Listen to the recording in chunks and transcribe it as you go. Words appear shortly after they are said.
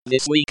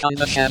This week on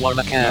the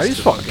Shawarma Caddy's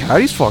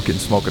fucking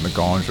smoking the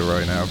ganja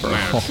right now, bro.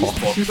 Man,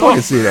 She's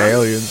fucking seeing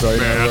aliens right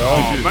now, bro.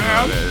 Oh,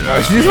 man.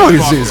 She's fucking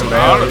seeing some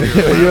aliens.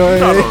 You know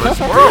what I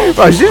mean?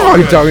 Bro, she's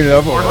fucking talking it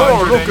up.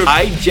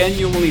 I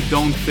genuinely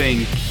don't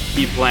think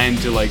he planned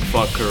to like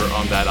fuck her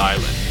on that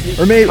island.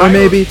 Or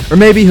maybe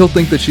he'll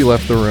think that she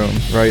left the room,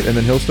 right? And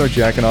then he'll start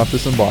jacking off to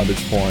some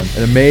bondage porn, and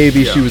then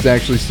maybe she was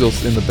actually still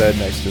in the bed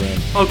next to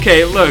him.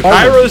 Okay, look,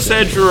 Cairo,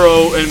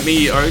 Seijuro, and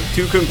me are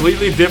two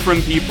completely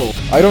different people.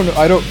 I don't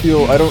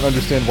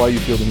understand why you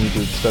feel the need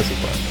to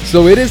specify.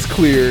 So it is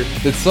clear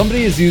that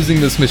somebody is using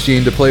this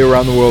machine to play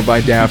Around the World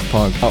by Daft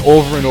Punk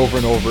over and over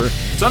and over.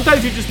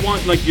 Sometimes you just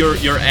want like your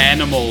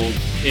animal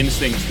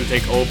instincts to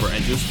take over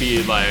and just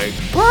be like.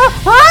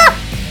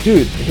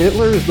 Dude,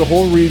 Hitler is the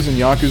whole reason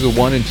Yakuza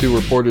 1 and 2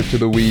 were ported to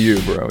the Wii U,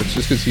 bro. It's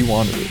just because he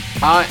wanted it.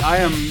 I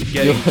am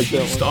getting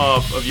cheesed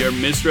off of your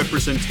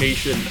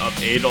misrepresentation of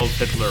Adolf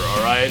Hitler,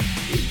 alright?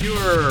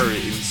 You're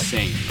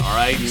insane,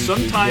 alright?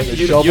 Sometimes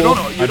you don't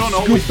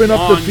always scooping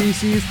up the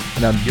feces,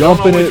 and I'm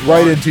dumping it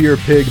right into your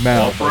pig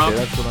mouth. Opera. Okay,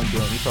 that's what I'm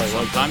doing.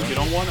 Sometimes you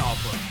don't want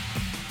opera.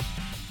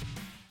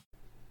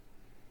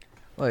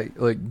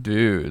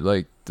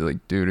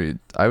 Dude,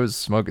 I was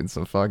smoking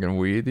some fucking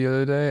weed the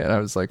other day, and I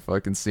was like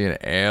fucking seeing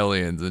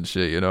aliens and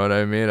shit, you know what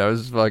I mean? I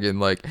was fucking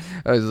like,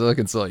 I was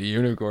looking at like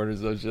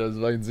unicorns or some shit, I was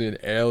fucking seeing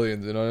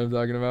aliens, you know what I'm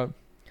talking about?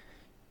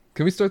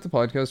 Can we start the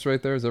podcast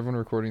right there? Is everyone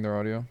recording their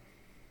audio?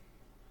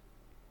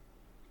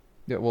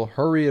 Yeah, well,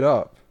 hurry it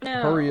up.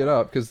 No. Hurry it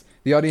up, because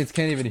the audience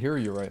can't even hear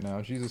you right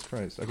now. Jesus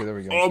Christ. Okay, there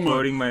we go. I'm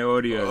recording my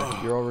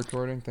audio. You're all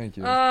recording? Thank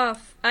you. I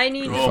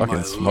need You're to fucking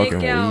pick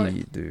smoking out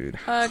weed, dude.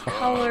 a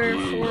color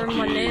for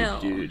my nail.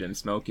 Dude, I'm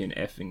smoking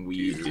effing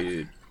weed,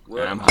 dude.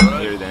 I'm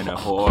hungrier than a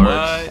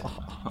horse.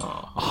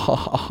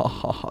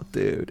 Oh,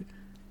 dude.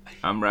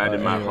 I'm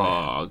riding my anyway.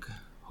 hog.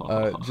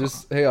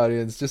 Hey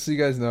audience, just so you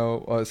guys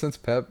know, since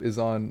Pep is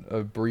on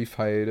a brief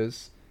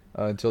hiatus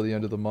until the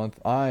end of the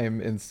month,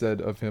 I'm, instead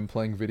of him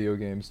playing video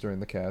games during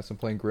the cast, I'm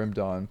playing Grim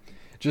Dawn.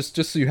 Just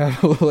so you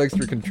have a little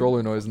extra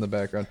controller noise in the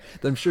background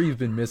that I'm sure you've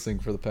been missing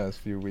for the past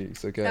few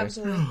weeks, okay?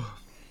 Absolutely.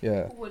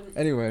 Yeah.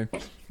 Anyway,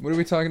 what are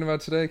we talking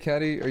about today,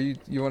 Caddy?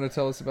 You want to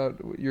tell us about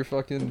your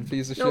fucking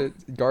piece of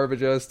shit,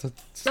 garbage ass,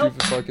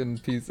 stupid fucking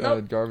piece,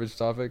 garbage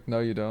topic? No,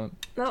 you don't.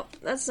 Nope,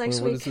 that's next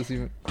What week. is this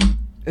even?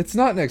 It's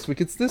not next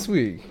week. It's this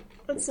week.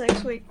 That's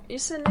next week. You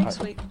said next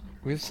week.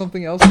 We have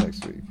something else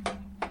next week.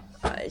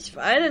 I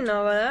didn't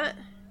know about that.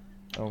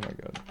 Oh my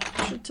god.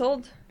 Should've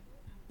told.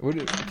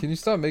 Can you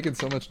stop making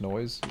so much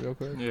noise real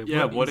quick?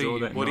 Yeah, what are you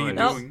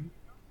doing?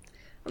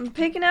 I'm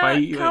picking out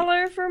a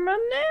color for my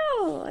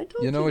nail. I told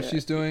you. You know what that.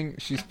 she's doing?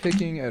 She's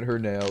picking at her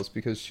nails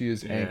because she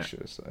is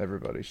anxious.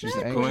 Everybody, she's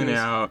anxious. Pulling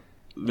out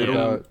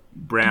little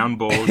brown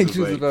balls of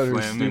like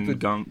phlegm and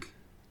gunk.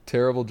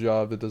 Terrible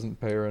job that doesn't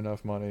pay her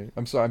enough money.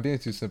 I'm sorry, I'm being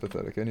too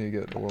sympathetic. I need to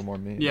get a little more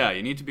mean. Yeah,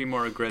 you need to be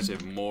more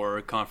aggressive,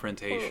 more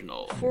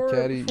confrontational.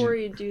 Before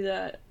you do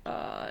that,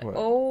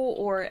 O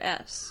or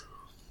S?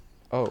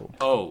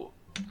 Oh.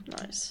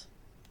 Nice.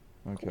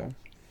 Okay.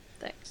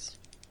 Thanks.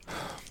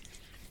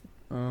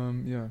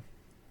 Yeah.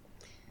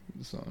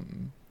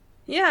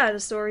 Yeah, the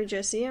story,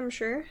 Jesse, I'm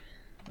sure.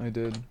 I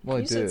did. Well,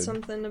 you I did. said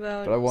something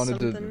about but I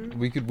wanted something. to.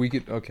 We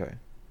could. Okay,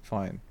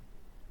 fine.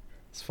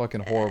 It's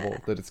fucking horrible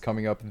that it's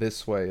coming up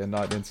this way and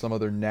not in some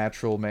other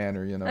natural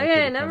manner. You know.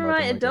 Okay, never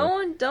mind.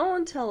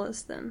 Don't tell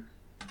us then.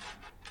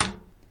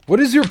 What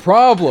is your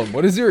problem?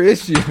 What is your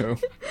issue? I'm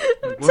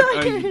What are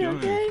tired. you doing?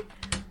 Okay.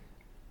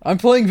 I'm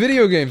playing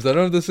video games. I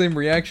don't have the same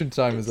reaction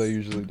time as I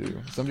usually do.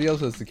 Somebody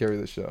else has to carry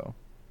the show.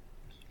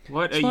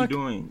 What are you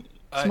doing?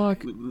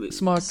 Smuck.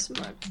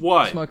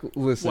 What? Smuck,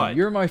 listen, What?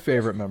 you're my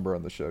favorite member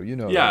on the show. You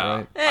know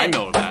Yeah, that, right? I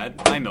know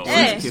that. I know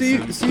Hey.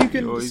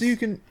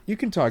 that. You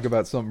can talk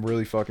about something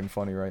really fucking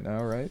funny right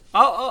now, right?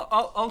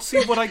 I'll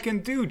see what I can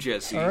do,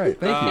 Jesse. All right,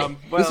 thank you.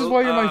 This is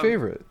why you're my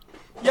favorite.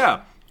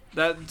 Yeah.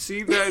 That's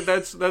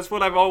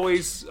what I've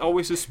always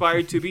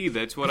aspired to be.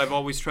 That's what I've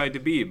always tried to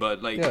be.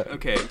 But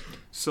okay,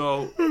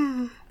 so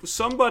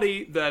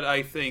somebody that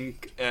I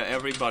think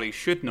everybody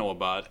should know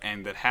about,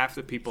 and that half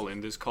the people in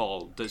this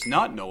call does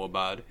not know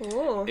about,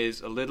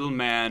 is a little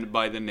man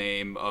by the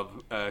name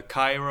of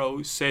Cairo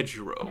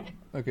Seijuro.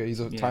 Okay,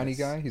 he's a tiny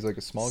guy. He's like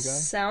a small guy.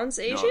 Sounds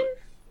Asian?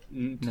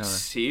 No.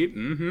 See,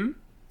 He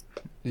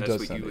that's does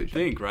what sound you would Asian.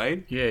 think,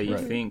 right? Yeah, you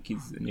Right. think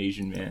he's an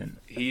Asian man.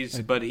 He's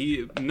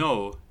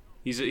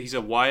a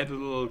white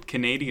little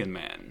Canadian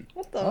man.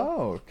 What the?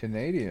 Oh,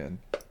 Canadian.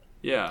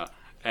 Yeah,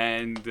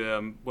 and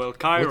Cairo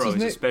What's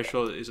his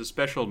is a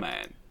special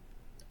man,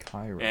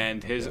 Cairo.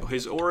 and his Okay.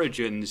 his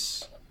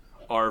origins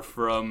are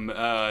from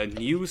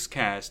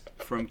newscast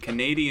from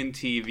Canadian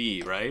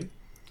TV, right?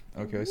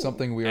 Okay,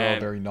 something we are all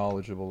And- very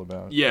knowledgeable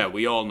about. Yeah,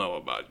 we all know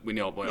about. We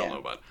all know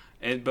about.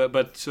 And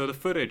but so the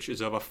footage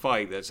is of a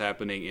fight that's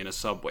happening in a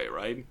subway,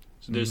 right?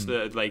 So there's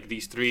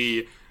these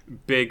three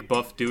big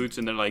buff dudes,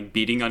 and they're like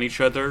beating on each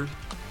other,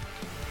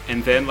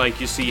 and then like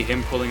you see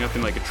him pulling up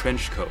in like a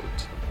trench coat,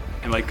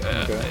 and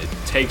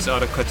takes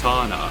out a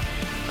katana,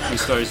 He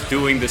starts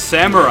doing the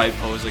samurai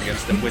pose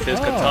against them with his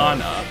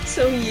katana.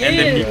 So he And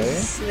then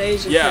is an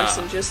Asian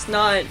person, just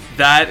not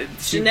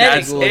that's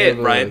it,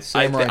 right?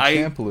 Samurai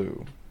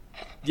Champloo.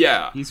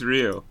 Yeah. He's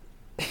real.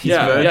 He's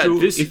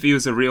Virgil if he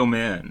was a real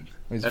man.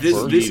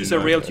 This is a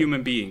real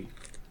human being.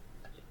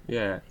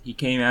 Yeah, he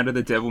came out of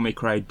the Devil May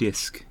Cry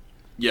disc.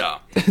 Yeah.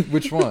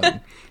 Which one?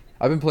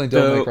 I've been playing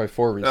Devil May Cry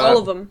 4 recently. all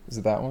of them. Is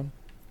it that one?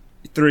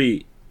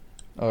 3.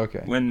 Oh,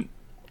 okay. When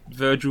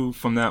Virgil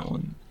from that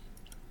one.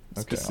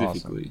 Okay,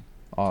 Specifically.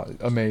 Awesome.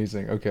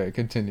 Amazing. Okay,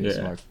 continue,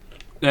 Smug.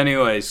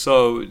 Anyway,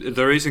 so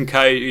the reason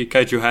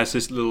Kaiju has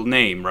this little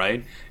name,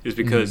 right, is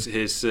because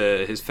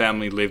his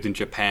family lived in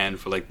Japan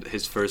for like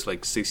his first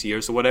like 6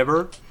 years or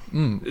whatever.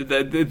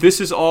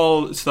 This is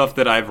all stuff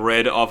that I've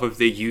read off of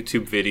the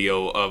YouTube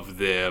video of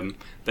the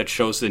that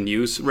shows the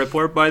news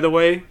report, by the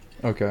way.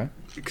 Okay.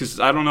 Because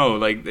I don't know,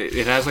 like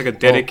it has like a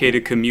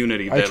dedicated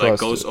community that like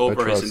goes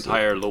over his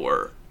entire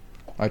lore.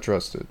 I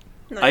trust it.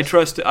 Nice.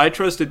 I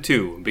trust it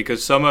too,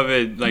 because some of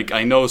it, like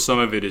I know some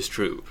of it is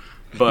true,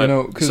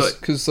 but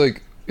because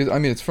like. I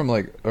mean, it's from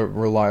like a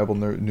reliable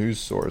news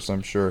source,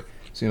 I'm sure.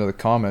 So the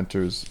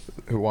commenters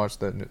who watch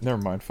that. Never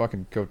mind.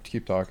 Fucking go.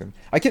 Keep talking.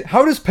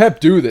 How does Pep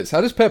do this?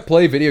 How does Pep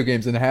play video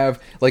games and have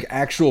like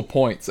actual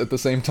points at the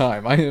same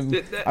time?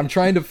 I'm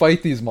trying to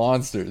fight these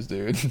monsters,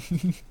 dude.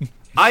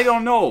 I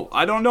don't know.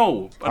 I don't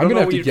know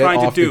what you're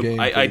trying to do.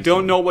 I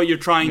don't know what you're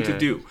trying to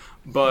do.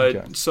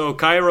 But so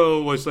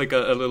Cairo was like a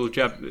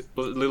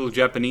little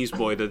Japanese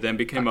boy that then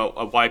became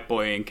a white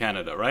boy in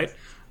Canada, right?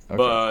 Okay.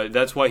 But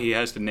that's why he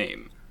has the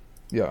name.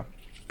 Yeah.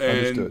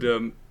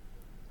 And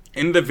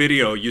in the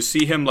video, you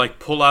see him like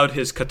pull out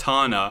his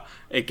katana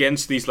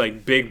against these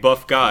like big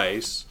buff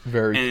guys.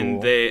 Very cool.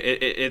 And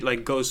it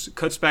like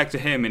cuts back to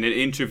him in an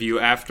interview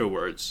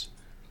afterwards,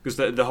 because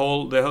the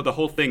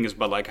whole thing is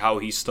about like how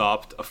he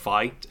stopped a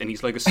fight, and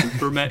he's like a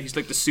Superman. He's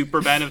like the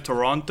Superman of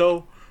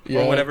Toronto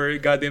or whatever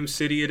goddamn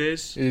city it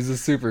is. He's a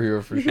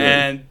superhero for sure.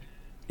 And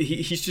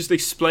he's just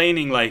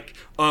explaining like,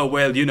 oh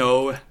well,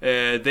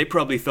 they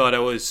probably thought I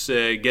was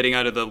getting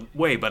out of the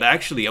way, but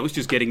actually I was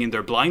just getting in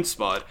their blind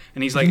spot.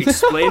 And he's like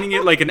explaining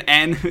it like an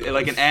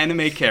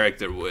anime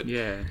character would.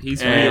 Yeah,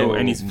 he's real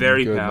and he's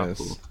very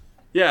powerful.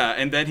 Yeah,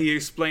 and then he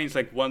explains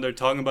like when they're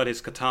talking about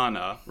his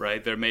katana,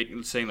 right? They're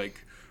saying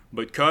like,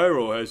 but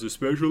Cairo has a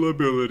special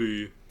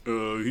ability.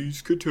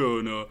 He's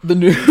katana. The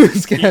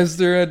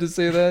newscaster had to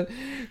say that.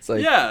 It's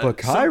like, but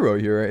Cairo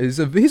here he's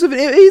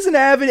an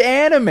avid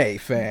anime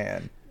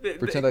fan.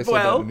 Pretend I said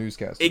that in a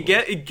newscaster.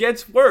 It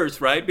gets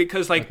worse, right?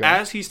 Because like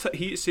as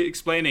he's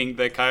explaining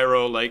that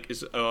Cairo like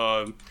is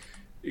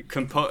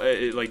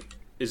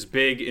is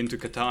big into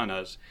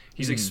katanas.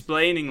 He's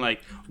explaining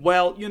like,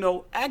 well,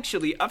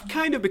 actually I've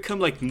kind of become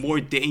like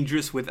more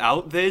dangerous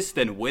without this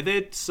than with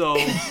it. So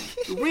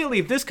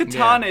really, this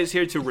katana is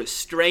here to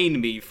restrain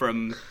me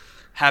from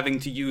having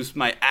to use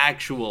my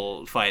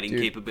actual fighting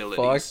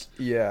capabilities. Fuck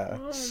yeah.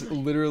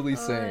 Literally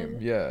same.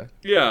 Yeah.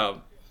 Yeah.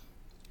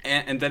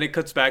 And then it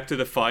cuts back to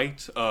the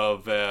fight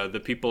of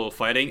the people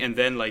fighting, and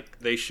then like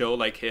they show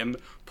like him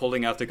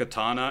pulling out the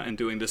katana and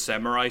doing the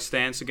samurai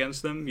stance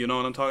against them. You know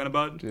what I'm talking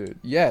about? Dude,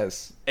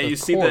 yes. And you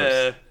see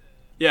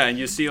and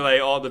you see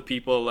like all the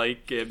people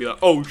like be like,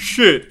 oh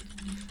shit,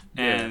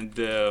 and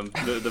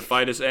the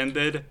fight is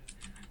ended.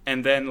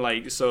 And then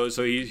like so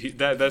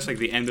that's like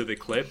the end of the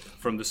clip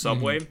from the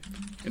subway,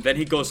 and then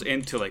he goes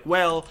into like,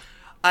 well,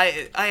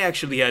 I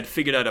actually had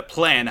figured out a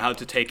plan how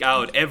to take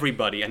out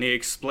everybody, and he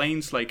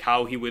explains like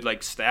how he would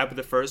like stab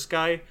the first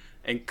guy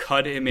and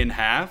cut him in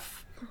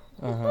half.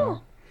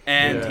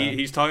 And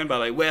he's talking about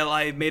like, well,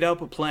 I made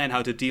up a plan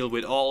how to deal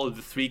with all of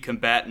the 3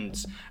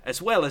 combatants,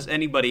 as well as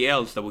anybody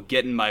else that would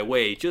get in my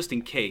way, just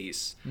in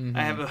case.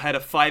 I have had a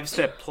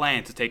 5-step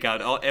plan to take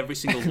out every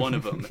single one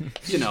of them,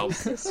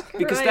 because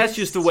that's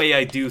just the way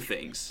I do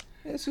things.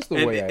 It's just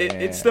the way I am.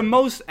 It's the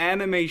most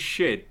anime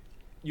shit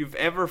you've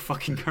ever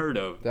fucking heard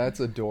of. That's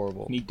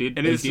adorable. He did.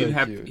 And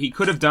he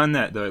could have done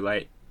that though.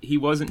 Like he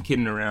wasn't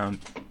kidding around.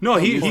 No,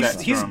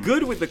 he's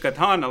good with the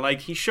katana.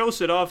 Like he shows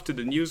it off to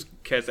the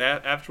newscast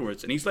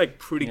afterwards, and he's like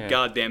pretty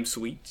goddamn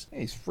sweet.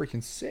 Hey, he's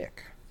freaking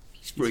sick.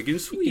 He's freaking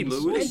sweet,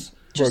 Lewis.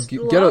 Bro,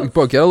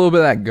 get a little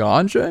bit of that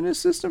ganja in his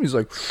system. He's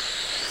like,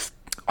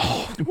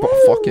 oh,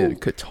 fucking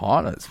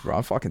katanas, bro.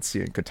 I'm fucking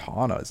seeing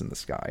katanas in the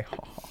sky.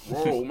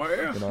 Whoa,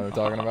 man. You know what I'm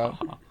talking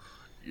about?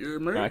 Yeah,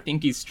 man. I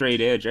think he's straight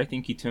edge. I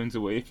think he turns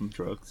away from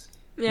drugs.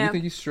 Yeah. You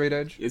think he's straight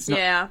edge? It's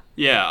not,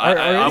 Yeah,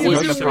 I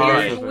he's was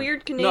a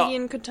weird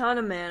Canadian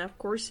katana man. Of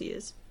course he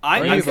is.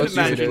 I can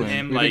imagine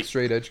him like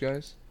straight edge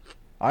guys.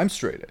 I'm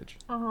straight edge.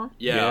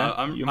 Yeah,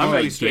 I'm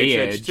really straight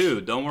edge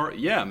too. Don't worry.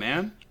 Yeah,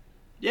 man.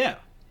 Yeah.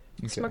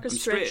 Smuck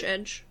is straight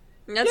edge.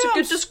 That's a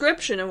good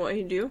description of what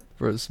he do.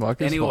 Bro,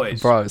 Smuck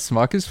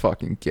is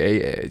fucking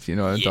gay edge. You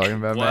know what I'm talking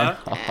about, man?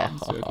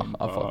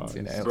 I've fucking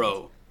seen it.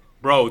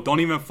 Bro, don't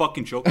even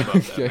fucking joke about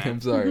that, Okay, man.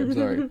 I'm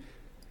sorry.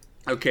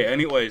 Okay,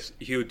 anyways,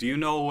 Hugh, do you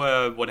know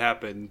what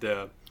happened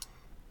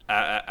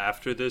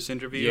after this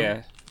interview?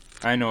 Yeah,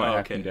 I know what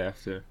happened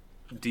after.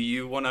 Do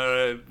you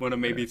wanna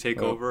maybe take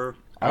over?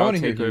 I want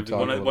to hear you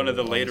talk one of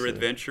the later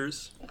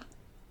adventures.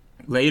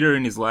 later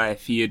in his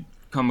life, he had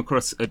come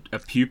across a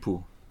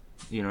pupil.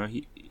 You know,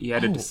 he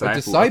had a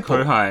disciple, a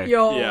kohai.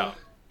 Yo. Yeah.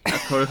 A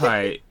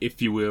kohai,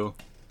 if you will.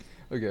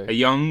 Okay. A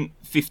young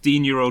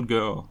 15-year-old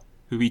girl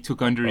who he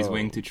took under his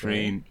wing to okay.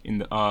 train in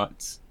the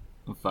arts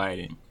of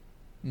fighting.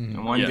 Mm.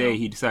 And one day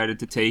he decided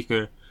to take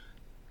her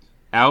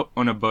out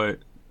on a boat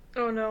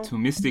Oh no. to a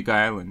mystic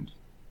island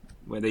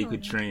where they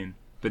could train.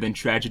 But then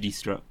tragedy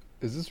struck.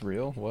 Is this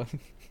real? What?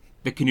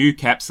 The canoe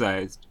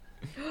capsized.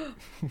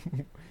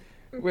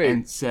 Wait.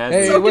 And sadly,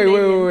 Hey, So wait.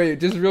 Canadian.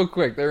 Just real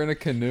quick. They're in a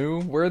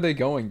canoe. Where are they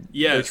going?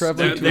 Yes, they're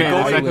traveling to they're an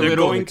going, island they're with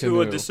going a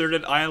to a canoe.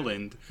 deserted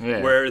island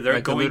Yeah, where they're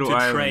like a going to little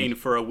train island.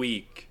 for a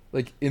week.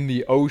 Like in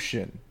the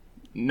ocean.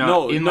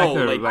 no, in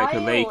like like a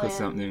lake or island.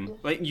 something.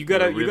 Like you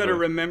gotta river.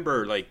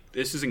 remember, like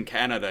this is in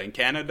Canada, and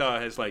Canada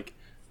has like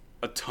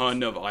a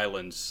ton of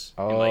islands.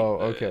 Oh, and, like,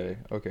 okay.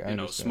 I You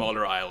know, understand.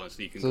 smaller islands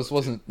that you can. So this go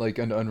wasn't like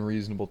an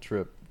unreasonable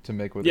trip to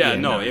make with. To. Yeah, the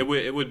no, canoe.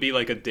 it would be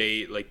like a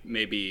day, like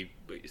maybe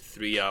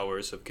 3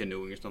 hours of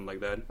canoeing or something like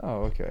that.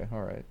 Oh, okay.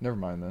 All right. Never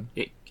mind then.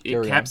 It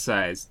Carry on.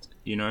 capsized,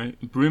 you know.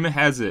 Rumor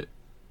has it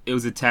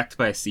was attacked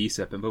by a sea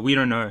serpent, but we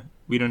don't know.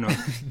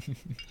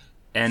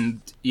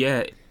 And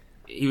yeah,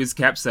 he was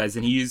capsized,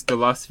 and he used the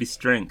last of his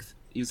strength.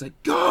 He was like,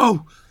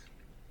 "Go!"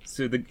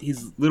 So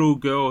his little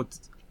girl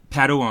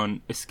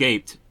Padawan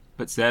escaped,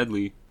 but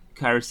sadly,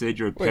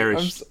 Seijuro Wait,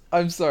 perished.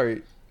 I'm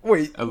sorry.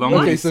 Wait. Along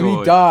with Okay, his so he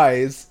sword.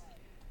 dies.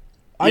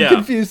 I'm Yeah.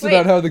 confused Wait.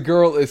 about how the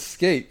girl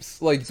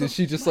escapes. Like, did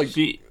she just like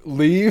She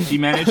leave? she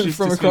manages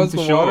from to swim across to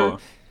the shore.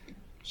 water?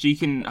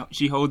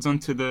 She holds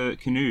onto the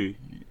canoe.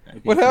 I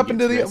think What and happened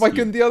to gets the? Why rescued.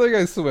 couldn't the other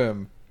guy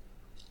swim?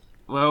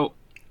 Well,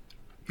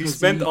 He 'cause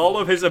spent all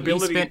of his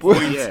ability spent-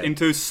 points yeah.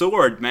 into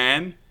sword,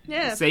 man.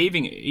 Yeah.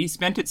 saving it. He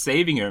spent it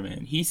saving her,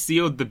 man. He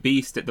sealed the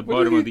beast at the What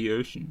bottom did of he- the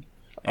ocean,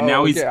 and Oh,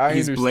 now okay, I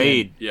his understand.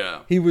 blade. Yeah.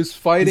 He was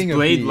fighting His a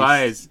blade beast.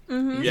 lies.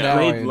 Mm-hmm. Yeah. Now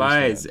I Blade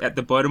lies understand. at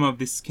the bottom of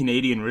this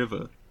Canadian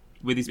river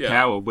with his Yeah.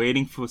 power,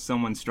 waiting for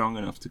someone strong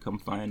enough to come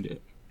find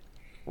it.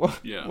 What?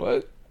 Yeah.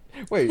 What?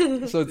 Wait.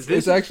 So it's, This-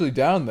 it's actually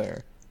down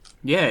there.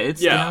 Yeah,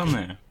 it's Yeah. down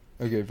there.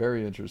 Okay.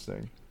 Very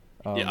interesting.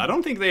 Yeah, I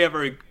don't think they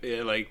ever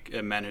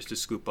managed to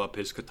scoop up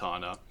his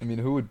katana I mean,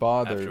 who would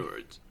bother?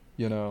 afterwards.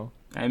 You know.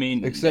 I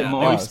mean, Except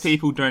most us.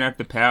 people don't have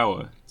the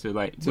power to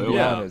like. To be wield it,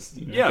 honest.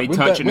 you know? Yeah. they Wouldn't,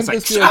 touch that, and it's wouldn't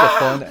like. this be like a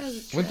fun?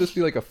 That's Wouldn't this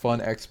be like a fun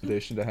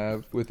expedition to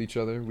have with each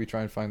other? We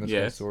try and find this guy's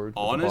Yes. sword at the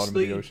bottom of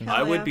Honestly, the ocean. I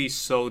Hell would yeah. be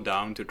so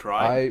down to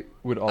try. I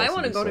would also. I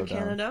want to be go so to down.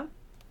 Canada.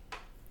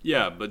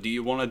 Yeah, but do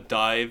you want to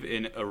dive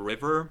in a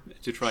river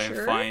to try and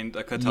Sure. find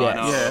a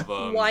katana Yes.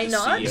 of Why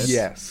not? deceased,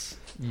 Yes.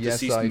 Yes,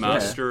 deceased I do.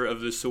 master of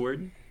the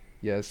sword?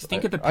 Yes.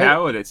 Think of the I-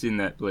 power that's in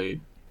that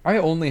blade. I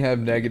only have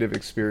negative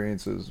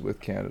experiences with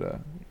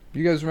Canada.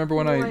 You guys remember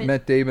when I What?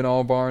 met Damon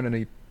Albarn and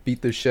he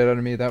beat the shit out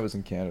of me? That was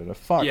in Canada.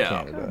 Fuck Yeah.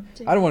 Canada. God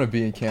damn. I don't want to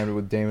be in Canada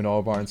with Damon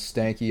Albarn's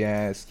stanky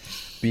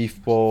ass,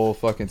 beef bowl,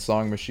 fucking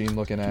song machine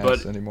looking ass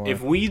But anymore.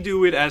 if we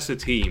do it as a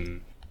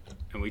team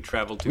and we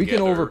travel we together,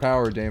 can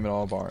overpower Damon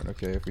Albarn,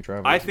 okay, if we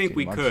travel I as a think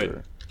we team, I'm could.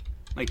 sure.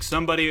 like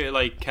somebody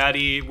like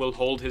Caddy will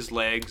hold his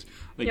legs,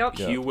 like Yep.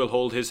 Hugh will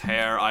hold his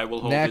hair, I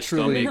will hold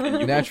Naturally- his stomach,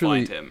 and you naturally-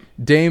 will find him.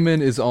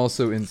 Damon is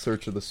also in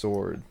search of the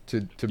sword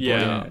to bring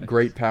Yeah.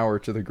 great power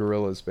to the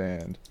Gorillaz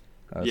band.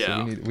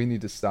 Yeah. So we need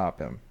to stop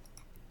him.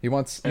 He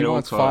wants At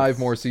all 5 costs.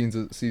 more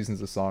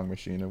seasons of Song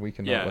Machine, and we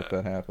cannot Yeah. let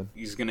that happen.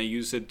 He's gonna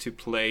use it to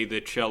play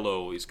the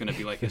cello. He's gonna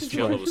be like his That's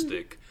cello right.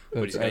 stick,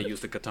 but he's That's- gonna use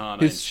the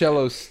katana. His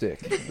cello stick,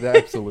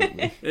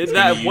 absolutely. Is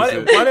gonna that use what?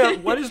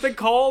 it. What is it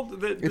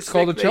called? The It's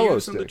called stick a they cello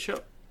use on the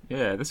stick.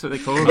 Yeah, that's what they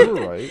call You it.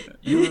 were right.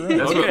 You were right.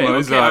 That's Okay, what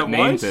Mozart I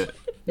named was. it.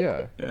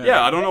 Yeah.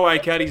 Yeah, I don't know why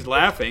Caddy's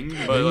laughing,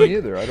 but Me like,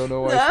 neither. I don't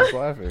know why she's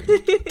laughing.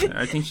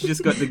 I think she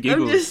just got the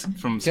giggles just-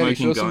 from Kenny, smoking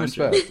show some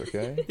ganja. respect,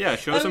 okay? yeah,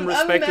 show some I'm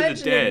respect to the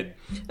imagining- dead.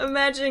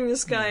 Imagining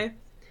this guy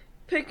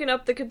picking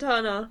up the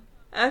katana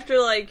after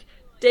like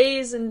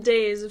days and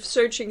days of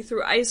searching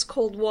through ice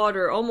cold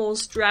water,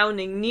 almost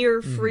drowning,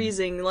 near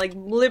freezing, like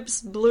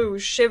lips blue,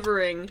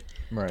 shivering,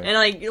 Right. and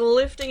like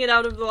lifting it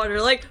out of the water,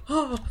 like,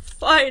 oh,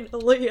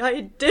 finally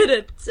I did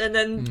it, and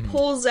then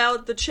pulls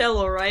out the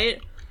cello,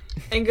 right?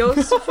 And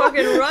goes to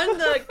fucking run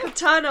the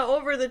katana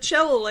over the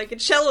cello like a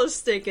cello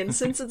stick, and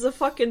since it's a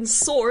fucking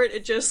sword,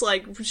 it just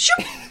like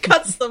shoop,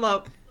 cuts them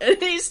up. And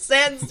he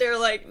stands there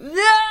like,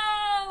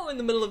 no, in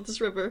the middle of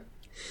this river.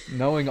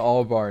 Knowing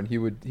Albarn, he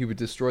would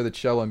destroy the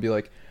cello and be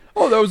like,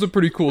 "Oh, that was a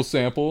pretty cool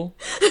sample,"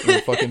 and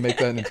then fucking make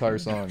that an entire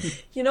song.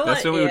 You know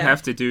That's what? what we would Yeah.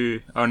 have to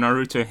do our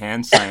Naruto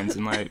hand signs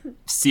and like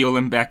seal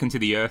them back into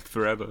the earth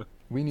forever.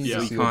 We need Yeah.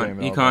 to You see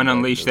You can't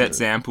unleash that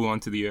sample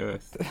onto the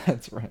earth,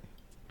 That's right.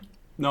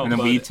 No, and then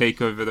but we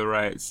take over the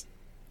rights.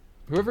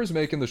 Whoever's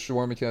making the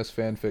Shawarma Cast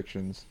fan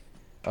fictions,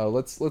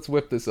 let's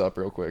whip this up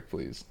real quick,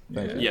 please.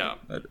 Thank you. yeah,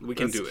 we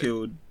can That's do it.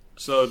 killed.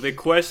 So the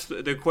quest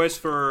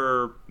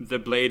for the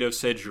blade of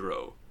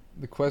Seijuro.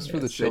 The quest for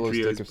Yeah, the cello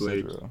stick Sejuro's of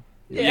blade. Seijuro.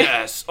 Yeah.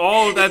 Yes.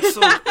 Oh, that's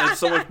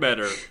so much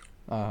better.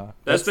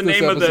 That's the this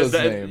name of the. episode's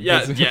That, name. yeah,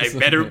 That's the yeah. It episode's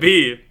better name.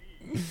 be.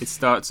 It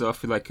starts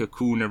off with like a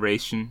cool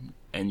narration,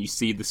 and you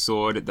see the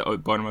sword at the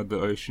bottom of the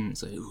ocean.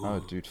 It's like, ooh, Oh,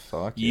 dude,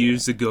 fuck.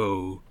 years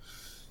ago,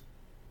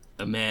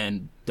 a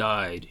man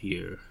died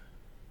here.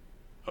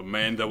 A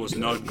man that was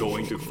not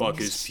going to fuck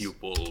his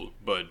pupil,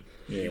 but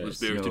he was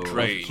there to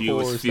train. He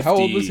was 15. How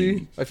old was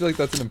he? I feel like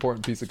that's an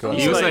important piece of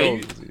context. He was How like-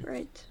 old was he?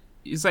 Right.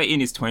 He's like in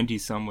his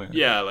 20s somewhere.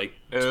 Yeah, like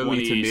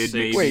Early to mid, 26,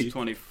 maybe. Wait.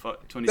 25,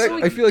 That,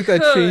 27. I feel like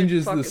that Could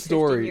changes fuck the a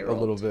story a 15-year-old.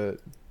 little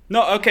bit.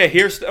 No,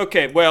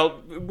 okay,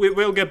 well,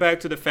 we'll get back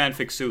to the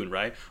fanfic soon,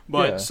 right?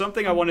 But Yeah.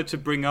 something I wanted to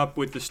bring up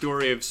with the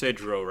story of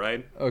Seijuro,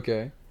 right?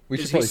 Okay. We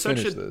should Is he probably such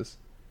finish a- this.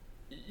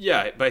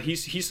 Yeah, but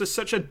he's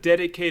such a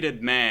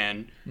dedicated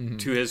man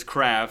to his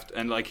craft,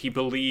 and like he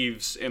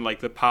believes in like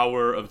the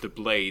power of the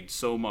blade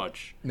so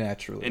much.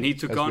 Naturally. And he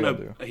took as on we all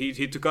a do.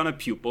 he took on a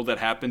pupil that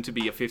happened to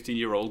be a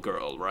 15-year-old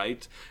girl,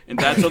 right? And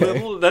that's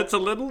a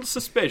little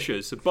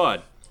suspicious,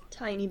 but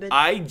Tiny bit.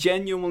 I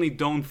genuinely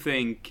don't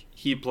think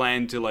he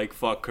planned to like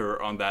fuck her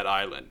on that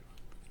island.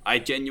 I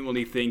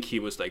genuinely think he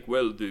was like,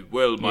 my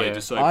Yeah.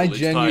 disciple, I it's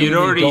genuinely He'd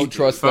already don't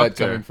trust that fucked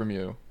her. coming from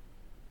you.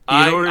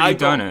 He'd already I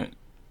done don't- it.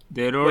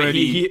 They'd Wait,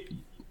 already.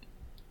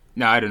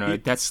 No, I don't know.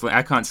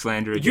 I can't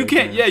slander it. you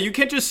can't. Yeah, you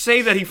can't just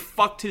say that he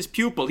fucked his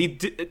pupil. He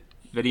did.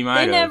 But he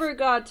might They have. never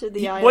got to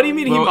the island. What do you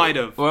mean he might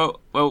have? Well,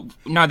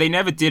 no, they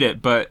never did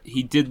it. But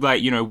he did,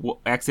 like,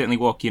 accidentally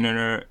walk in on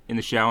her in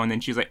the shower, and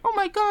then she was like, "Oh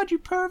my god, you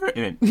pervert!"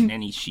 And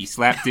then she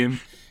slapped him.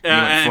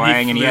 And he went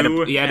flying, and he had a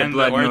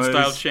blood the art nose.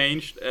 style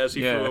changed as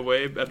he Yeah. flew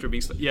away after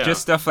being. Yeah,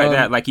 Just stuff like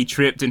that. Like he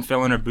tripped and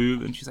fell on her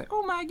boob, and she's like,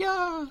 "Oh my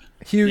god."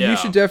 Hugh, Yeah. you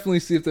should definitely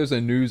see if there's a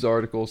news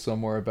article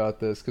somewhere about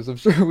this, because I'm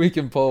sure we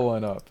can pull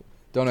one up.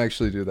 Don't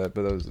actually do that,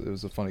 but it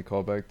was a funny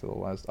callback to the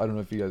last. I don't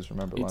know if you guys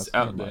remember It's last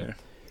out time, but- there.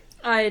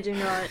 I do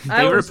not. They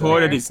I was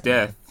reported there. his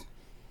death,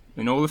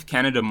 and all of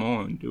Canada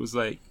mourned. It was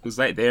like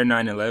their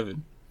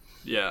 9/11.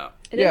 yeah,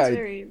 It Yeah, is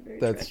very, very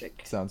That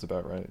tragic. sounds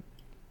about right.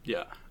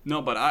 yeah.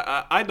 No, but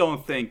I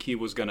don't think he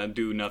was gonna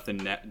do nothing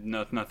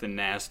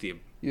nasty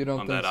You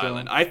don't on think that so?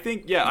 island. I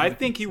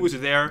think he was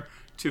there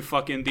to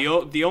fucking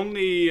the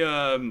only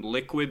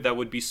liquid that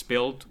would be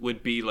spilled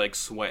would be like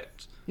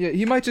sweat. Yeah,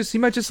 he might just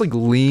like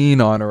lean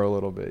on her a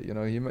little bit. You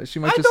know, she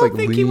might I just don't like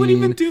think lean he would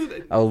even do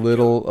that. a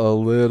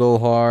little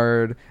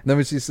hard. And then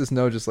when she says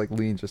no, just like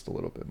lean just a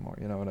little bit more.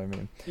 You know what I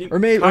mean?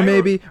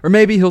 Or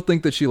maybe he'll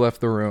think that she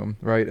left the room,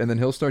 right? And then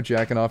he'll start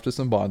jacking off to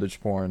some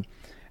bondage porn.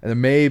 And then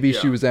maybe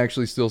she Yeah. was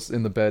actually still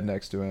in the bed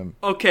next to him.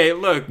 Okay,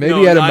 look. Maybe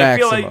no, at a I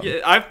feel maximum. like You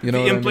know the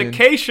what I mean?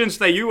 implications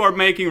that you are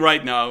making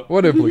right now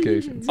What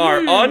implications?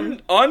 are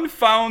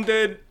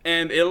unfounded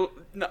and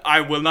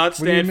I will not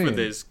What do you stand for mean?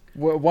 this.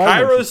 Why won't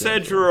Cairo you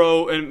stand for it?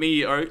 Seijuro and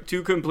me are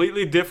two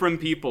completely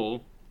different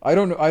people. I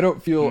don't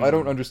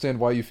understand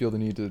why you feel the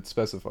need to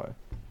specify.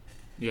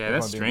 Yeah, if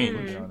that's I'm being strange.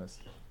 completely honest.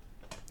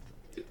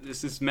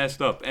 This is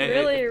messed up.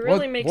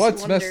 Really makes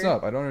What's you wonder. messed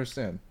up? I don't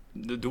understand.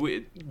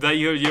 That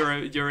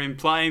you're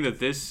implying that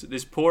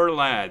this poor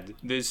lad,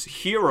 this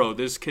hero,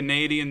 this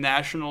Canadian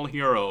national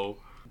hero,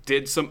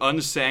 did some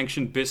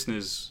unsanctioned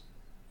business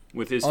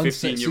with his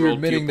 15-year-old So you're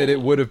admitting pupil. that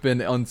it would have been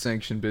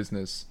unsanctioned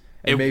business.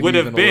 And It maybe would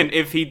have even a been little-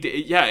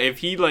 if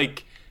he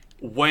like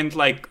went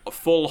like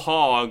full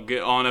hog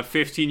on a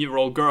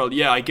 15-year-old girl.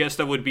 Yeah, I guess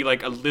that would be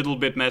like a little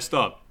bit messed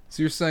up.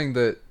 So you're saying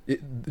that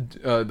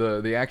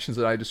the actions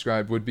that I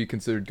described would be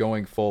considered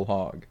going full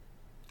hog.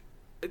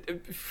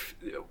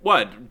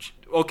 What?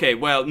 Okay,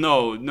 well,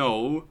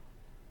 no,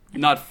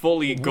 not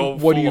fully go What do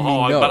full you mean,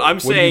 hog. no? But I'm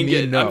What do you saying,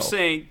 mean, no? I'm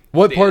saying.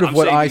 What part of I'm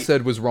what saying I the-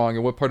 said was wrong,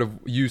 and what part of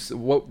you?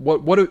 What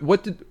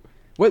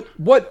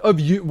of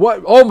you?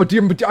 What? Oh my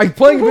dear! I'm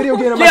playing a video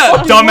game.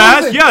 Yeah,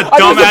 dumbass. Yeah,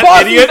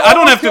 dumbass idiot. I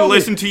don't have to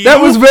listen to you.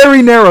 That was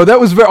very narrow. That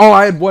was very. Oh,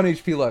 I had 1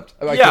 HP left.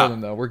 I Yeah. killed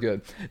him though. We're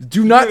good.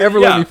 Do not ever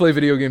Yeah. let me play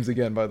video games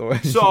again. By the way.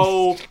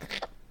 So,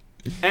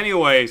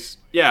 anyways,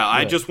 yeah,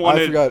 I Yeah, just I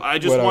wanted forgot I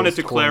just what I wanted was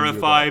to calling you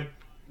clarify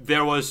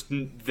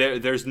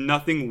there's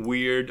nothing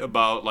weird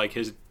about like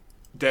his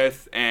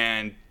death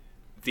and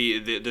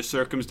the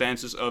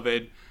circumstances of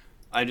it.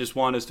 I just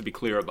want us to be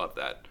clear about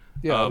that.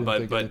 Yeah, I didn't but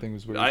think anything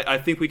was weird. I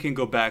think we can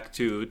go back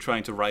to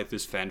trying to write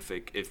this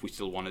fanfic if we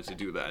still wanted to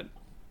do that.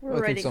 We're I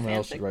think writing someone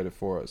else fanfic. should write it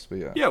for us. But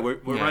yeah, Yeah, we're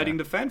Yeah. writing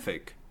the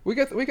fanfic. we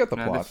got the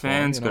Now, plot. the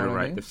fans for it, you know gotta what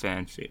I write mean? the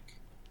fanfic.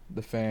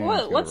 The fans. What?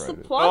 gotta What's the write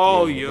it. plot?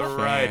 Oh, here? you're The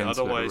right. fans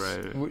gotta Otherwise,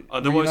 write it. Were you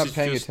Otherwise not it's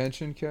paying just-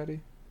 attention, Caddy?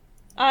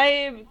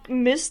 I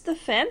missed the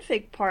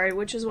fanfic part,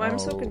 which is why I'm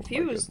so Oh, my good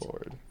confused.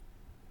 lord.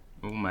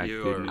 Oh my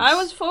You are- goodness. I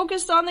was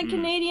focused on the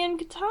Canadian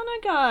katana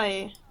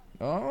guy.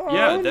 Oh,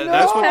 Yeah, no.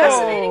 that's what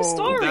Fascinating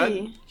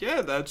story.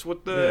 that's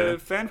what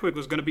the fanfic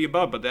was going to be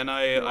about. But then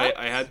I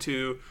had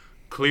to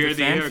clear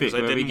the, air fanfic because I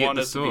where we didn't get want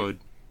the us to be. sword.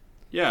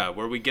 Yeah,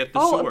 where we get the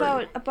Oh,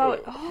 sword.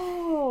 about.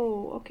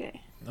 Oh,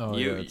 okay. Oh,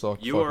 You- yeah, it's all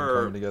you fucking are-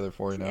 coming together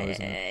for you now,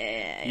 isn't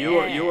it?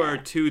 You are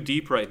too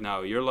deep right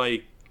now. You're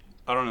like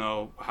I don't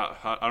know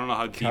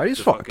how deep.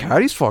 Caddy's, the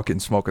Caddy's fucking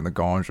smoking the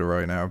ganja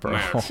right now, bro.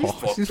 Man, she's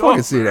fucked She's up,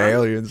 fucking seeing man.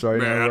 aliens right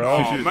Man, now, bro.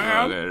 oh,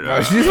 man.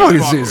 Bro, she's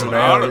fucking seeing some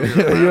out of aliens.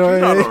 here, man. You know what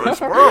She's I out mean? of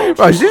this world.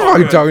 Bro, she's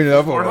fucking talking it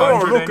up. Oh, Bro,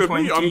 look at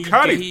me, I'm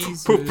Caddy.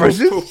 days, Poof, Bro, poof,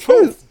 she's poof,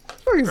 fucking poof.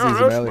 seeing Yeah, some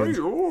that's aliens.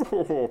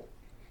 me.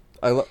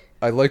 Oh.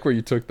 I like where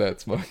you took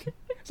that, Smoke.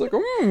 It's like,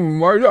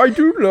 I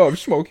do love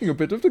smoking a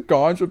bit of the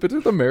ganja, a bit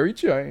of the Mary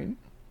Jane.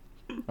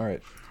 All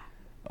right.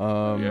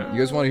 You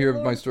guys want to hear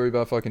my story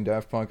about fucking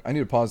Daft Punk? I need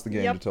to pause the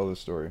game to tell this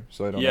story,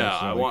 so I don't. Yeah,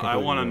 I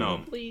want to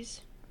know.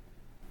 Please.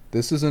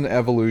 This is an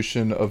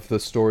evolution of the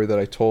story that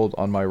I told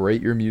on my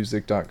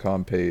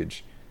rateyourmusic.com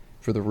page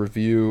for the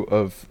review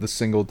of the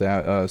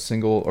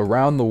single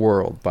Around the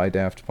World by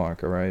Daft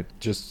Punk, all right?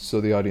 Just so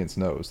the audience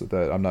knows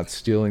that I'm not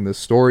stealing this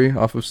story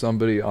off of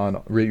somebody on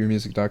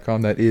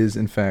rateyourmusic.com. That is,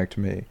 in fact,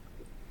 me.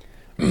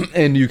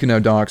 And you can now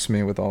dox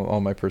me with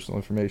all my personal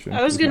information.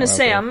 I was going to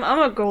say, I'm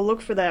going to go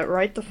look for that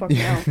right the fuck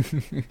now.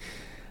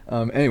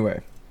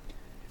 Anyway.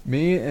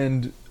 Me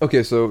and...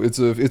 Okay, so it's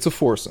a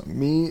foursome.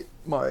 Me,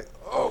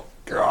 oh,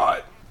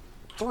 God.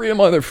 3 of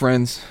my other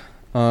friends.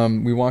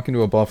 We walk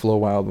into a Buffalo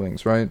Wild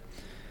Wings, right?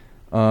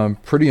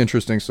 Pretty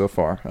interesting so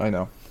far, I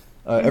know.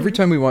 Every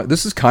time we want...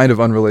 This is kind of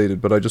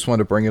unrelated, but I just want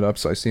to bring it up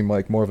so I seem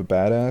like more of a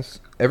badass.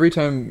 Every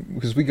time...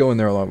 Because we go in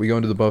there a lot. We go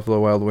into the Buffalo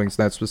Wild Wings,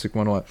 that specific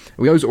one a lot.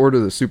 We always order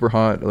the super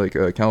hot, like,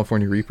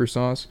 California Reaper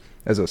sauce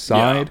as a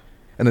side,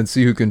 and then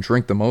see who can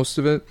drink the most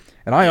of it.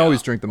 And I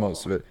always drink the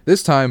most of it.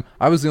 This time,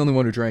 I was the only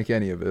one who drank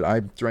any of it.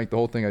 I drank the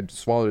whole thing. I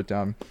swallowed it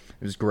down.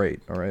 It was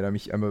great, all right?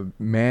 I'm a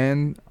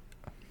man...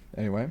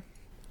 Anyway.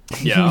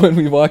 Yeah. When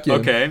we walk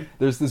in,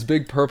 there's this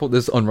big purple...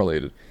 This is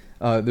unrelated.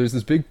 There's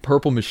this big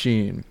purple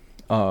machine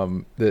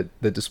that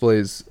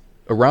displays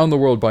Around the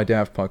World by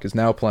Daft Punk is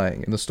now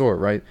playing in the store,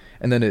 right?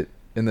 And then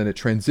it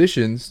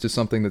transitions to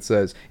something that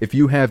says, if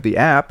you have the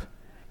app,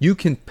 you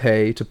can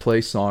pay to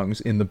play songs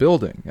in the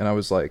building. And I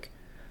was like,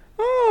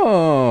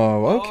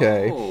 oh,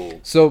 okay. Oh.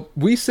 So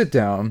we sit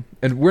down,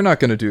 and we're not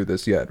going to do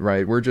this yet,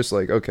 right? We're just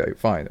like, okay,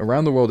 fine.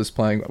 Around the World is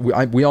playing.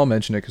 We all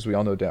mention it because we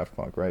all know Daft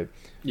Punk, right?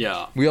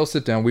 Yeah. We all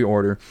sit down, we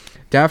order.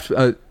 I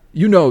feel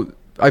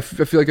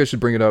like I should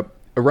bring it up.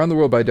 Around the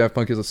World by Daft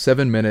Punk is a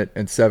 7-minute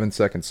and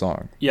 7-second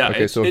song. Yeah,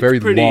 okay, so a very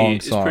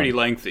long song. It's pretty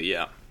lengthy,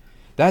 yeah.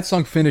 That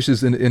song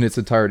finishes in its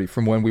entirety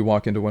from when we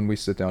walk into when we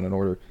sit down and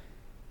order.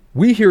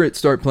 We hear it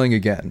start playing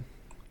again.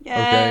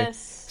 Yes. Okay?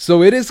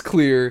 So it is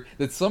clear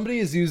that somebody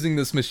is using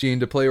this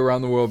machine to play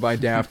Around the World by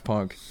Daft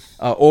Punk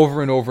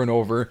over and over and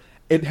over.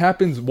 It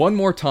happens one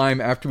more time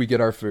after we get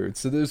our food.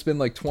 So there's been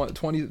like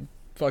 20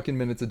 fucking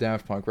minutes of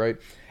Daft Punk, right?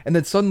 And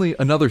then suddenly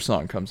another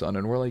song comes on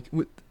and we're like,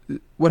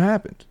 what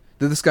happened?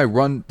 Did this guy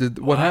run?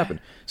 What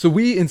happened? So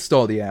we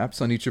install the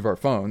apps on each of our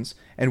phones,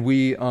 and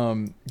we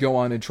go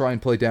on and try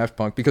and play Daft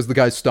Punk because the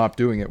guys stopped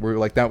doing it. We're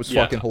like, that was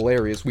fucking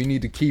hilarious. We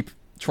need to keep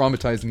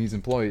traumatizing these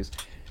employees.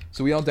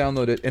 So we all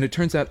download it, and it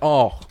turns out,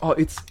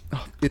 it's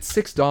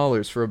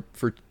 $6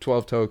 for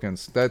 12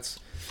 tokens. That's,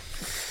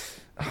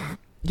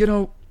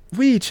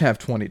 we each have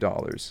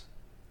 $20.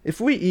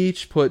 If we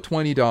each put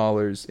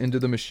 $20 into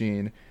the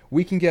machine,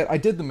 we can get... I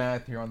did the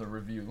math here on the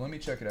review. Let me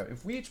check it out.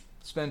 If we each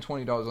spend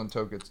 $20 on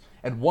tokens,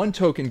 and one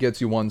token gets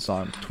you one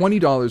song,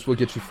 $20 will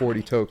get you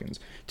 40 tokens.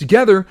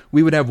 Together,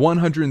 we would have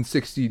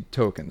 160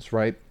 tokens,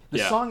 right? The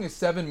song is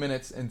 7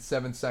 minutes and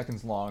 7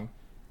 seconds long.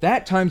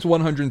 That times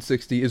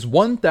 160 is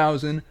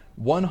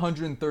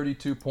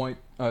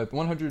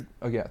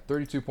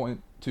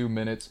 32.2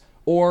 minutes,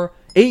 or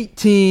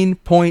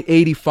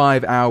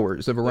 18.85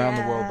 hours of Around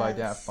the World by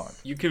Daft Punk.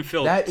 You can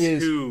fill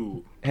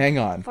two. Hang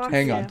on.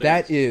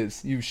 That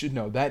is, you should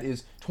know, that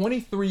is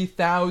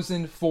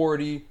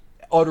 23,040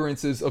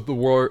 utterances of the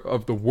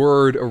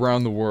word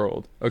Around the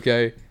World.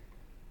 Okay,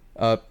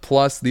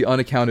 plus the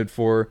unaccounted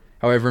for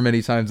however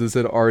many times this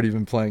had already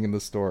been playing in the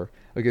store.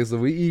 Okay, so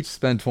we each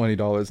spend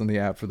 $20 on the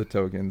app for the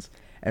tokens,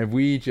 and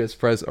we just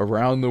press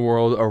Around the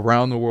World,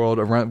 Around the World,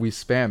 around. We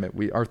spam it.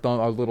 Our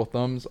little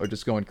thumbs are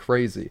just going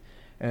crazy,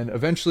 and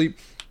eventually,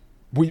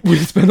 we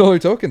spend all our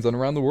tokens on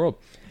Around the World.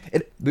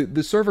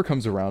 The server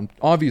comes around,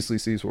 obviously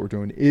sees what we're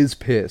doing, is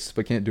pissed,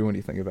 but can't do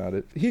anything about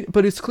it.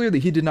 But it's clear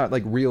that he did not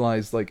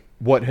realize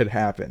what had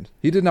happened.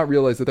 He did not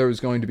realize that there was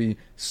going to be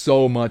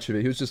so much of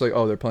it. He was just like,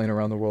 oh, they're playing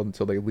Around the World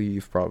until they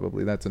leave.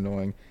 Probably that's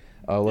annoying.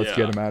 Let's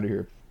get them out of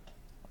here.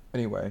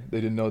 Anyway, they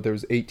didn't know there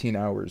was 18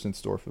 hours in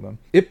store for them.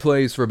 It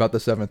plays for about the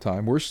 7th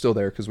time. We're still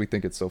there because we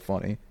think it's so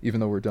funny, even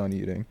though we're done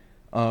eating.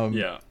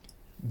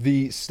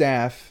 The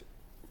staff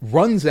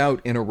runs out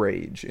in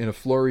a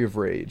flurry of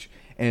rage,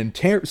 and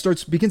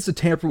begins to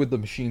tamper with the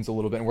machines a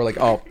little bit. And we're like,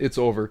 oh, it's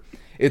over.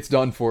 It's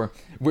done for.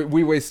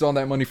 We wasted all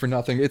that money for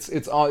nothing.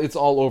 It's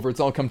all over. It's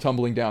all come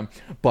tumbling down.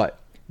 But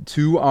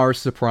to our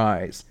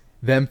surprise,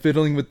 them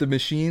fiddling with the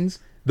machines,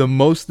 the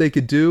most they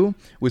could do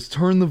was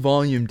turn the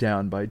volume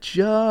down by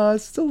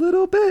just a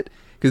little bit,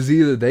 because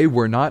either they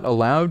were not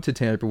allowed to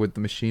tamper with the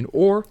machine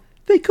or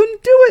they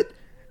couldn't do it.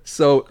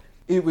 So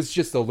it was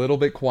just a little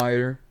bit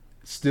quieter,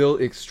 still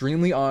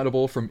extremely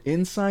audible from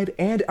inside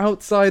and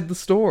outside the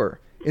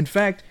store. In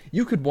fact,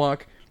 you could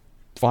walk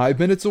 5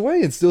 minutes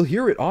away and still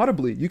hear it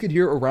audibly. You could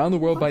hear Around the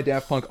World by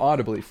Daft Punk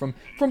audibly from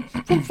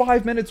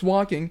 5 minutes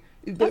walking.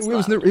 It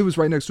was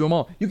right next to a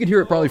mall. You could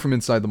hear it probably from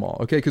inside the mall,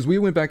 okay? Because we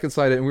went back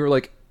inside it and we were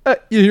like,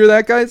 you hear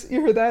that, guys?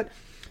 You hear that?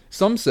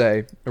 Some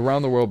say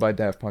Around the World by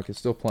Daft Punk is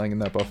still playing in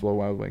that Buffalo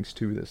Wild Wings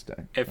to this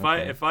day. If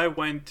I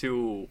went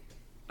to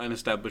an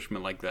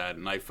establishment like that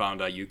and I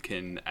found out you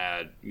can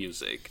add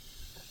music,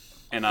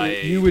 and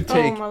You would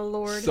take my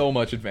lord. so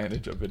much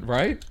advantage of it,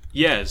 right?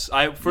 Yes,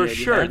 for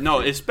sure. No,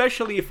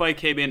 especially if I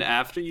came in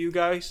after you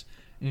guys,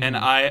 and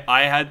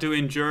I had to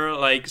endure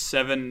like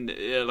 7,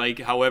 like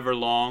however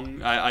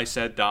long I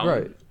sat down.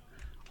 Right.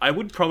 I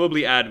would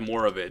probably add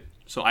more of it.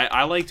 So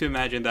I like to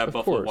imagine that Of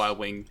Buffalo course. Wild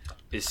Wing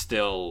is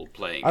still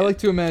playing. I like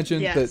to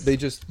imagine Yes.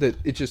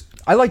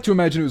 I like to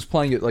imagine it was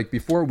playing it like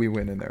before we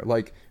went in there,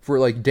 like for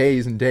like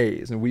days and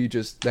days, and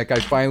that guy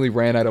finally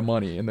ran out of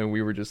money, and then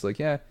we were just like,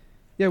 yeah,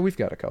 we've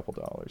got a couple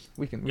dollars,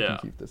 we can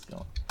keep this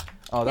going.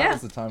 Oh, that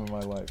was the time of my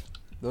life.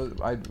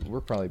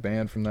 We're probably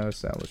banned from that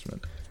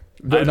establishment.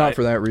 Not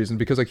for that reason,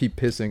 because I keep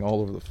pissing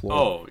all over the floor.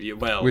 Oh, yeah,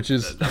 well, which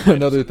is that might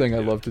another be thing I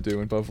something, love to do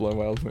in Buffalo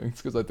Wild Wings,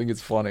 because I think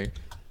it's funny.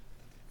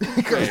 Wait,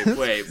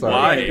 Sorry. Oh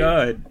why? my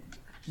god.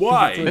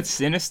 Why? That's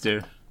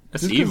sinister.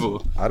 That's Just 'cause-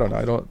 evil. I don't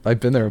know. I've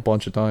been there a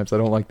bunch of times. I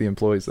don't like the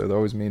employees there. They're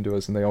always mean to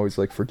us, and they always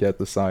like forget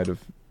the side of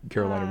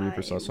Carolina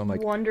Reaper sauce. So I'm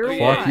like, wonder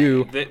fuck why.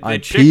 you. The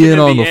I'm chicken peeing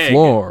and on the egg.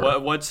 floor.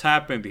 What's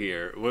happened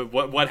here? What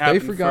They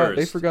happened forgot. first?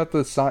 They forgot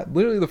the side.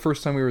 Literally, the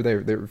first time we were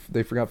there,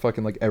 they forgot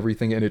fucking like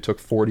everything, and it took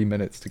 40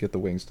 minutes to get the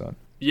wings done.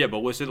 Yeah, but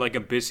was it like a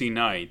busy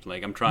night?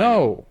 Like I'm trying.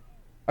 No,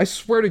 I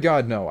swear to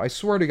God, no. I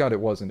swear to God, it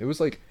wasn't. It was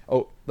like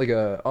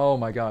oh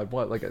my God,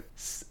 what like a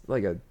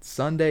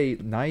Sunday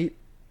night,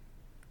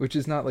 which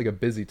is not like a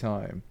busy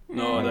time.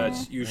 No,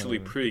 that's usually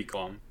pretty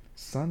calm.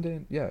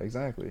 Sunday, yeah,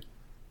 exactly.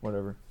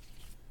 Whatever.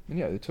 And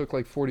yeah, it took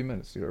like 40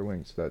 minutes to get our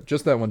wings.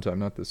 That one time,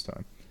 not this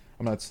time.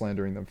 I'm not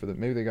slandering them for that.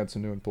 Maybe they got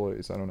some new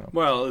employees. I don't know.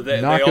 Well, Not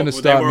they going to all,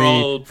 stop they were me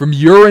all, from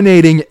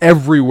urinating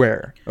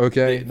everywhere.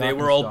 Okay. They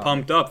were all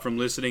pumped up from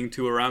listening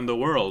to "Around the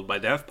World" by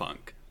Daft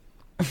Punk.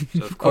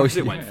 So of course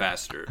it went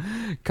faster.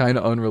 Kind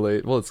of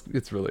unrelated. Well,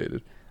 it's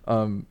related.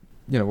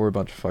 We're a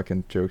bunch of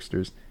fucking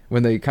jokesters.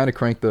 When they kind of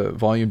cranked the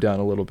volume down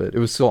a little bit, it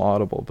was still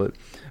audible. But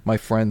my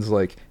friend's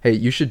like, "Hey,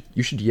 you should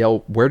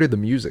yell. Where did the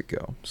music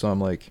go?" So I'm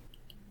like,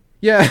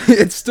 "Yeah,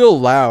 it's still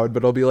loud."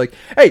 But I'll be like,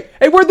 "Hey,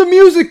 where'd the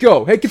music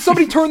go? Hey, can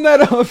somebody turn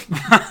that up?"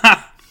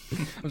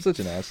 I'm such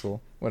an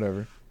asshole.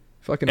 Whatever.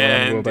 Fucking Around the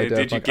And World by did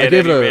Daft you Punk. I get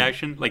gave any it a.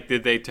 reaction? Like,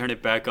 did they turn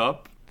it back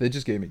up? They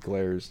just gave me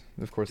glares.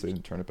 Of course, they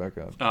didn't turn it back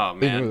up. Oh,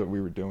 They man. knew that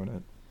we were doing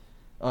it.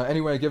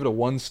 Anyway, I give it a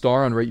 1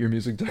 star on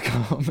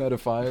rateyourmusic.com out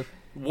of 5.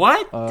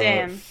 What?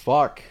 Damn.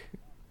 Fuck.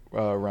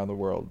 Around the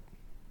World.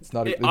 It's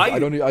not. I- I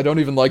don't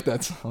even like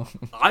that song.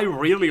 I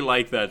really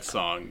like that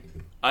song.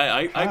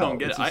 I How? don't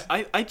get It's it.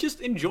 just- I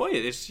just enjoy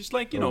it. It's just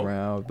like,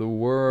 Around the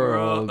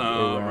world, World,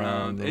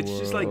 around the it's world,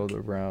 just like-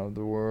 around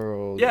the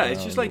world. yeah,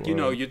 it's just around like, the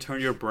world. you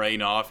turn your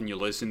brain off and you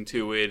listen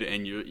to it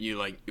and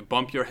you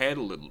bump your head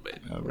a little bit.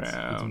 It's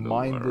Around the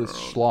mindless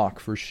world. schlock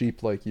for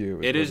sheep like you.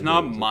 It what is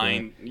not okay?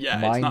 mind. Yeah,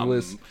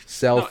 mindless it's not.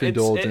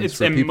 self-indulgence it's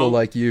for people emo-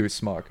 like you,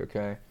 Smuck.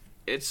 Okay.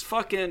 It's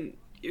fucking.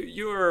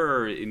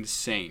 You're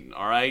insane.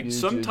 All right. You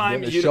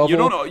Sometimes get a you shovel,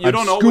 don't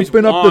I'm always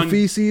scooping up want. the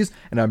feces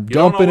and I'm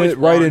don't dumping always it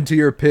right want into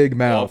your pig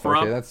mouth.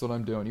 opera. Okay, that's what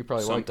I'm doing. You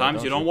probably like that.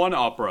 Sometimes you don't want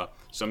opera.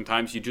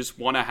 Sometimes you just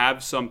want to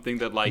have something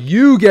that like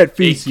You get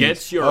feces.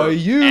 gets your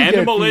you get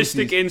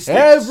animalistic feces. instincts.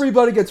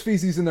 Everybody gets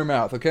feces in their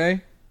mouth.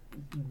 Okay.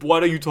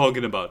 What are you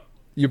talking about?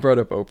 You brought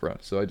up Oprah,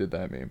 so I did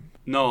that meme.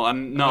 No,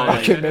 I'm no.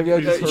 Okay, maybe I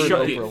just heard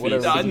shut- Oprah,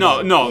 whatever.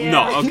 no.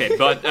 Yeah. Okay,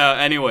 but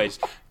anyways,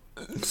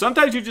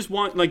 sometimes you just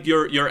want like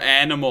your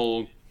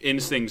animal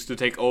instincts to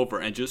take over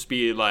and just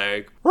be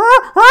like,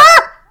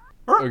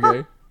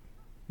 Okay.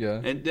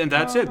 Yeah. and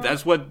that's it.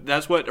 That's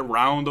what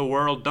Around the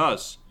World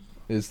does.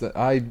 Is that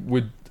I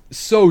would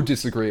so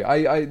disagree.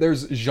 I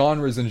there's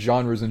genres and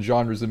genres and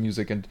genres of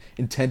music and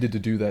intended to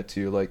do that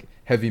to you, like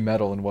heavy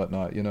metal and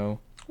whatnot. You know,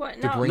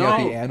 What? to No. bring out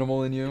the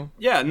animal in you.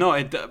 Yeah, no,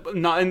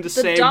 not in the The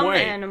same dumb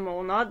way.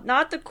 animal,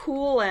 not the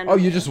cool animal. Oh,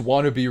 you just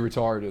want to be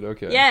retarded.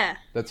 Okay. Yeah.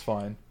 That's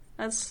fine.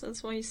 That's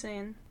what he's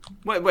saying.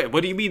 Wait,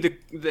 what do you mean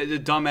the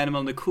dumb animal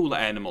and the cool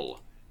animal?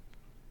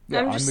 Yeah,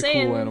 I'm I'm just the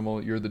saying- cool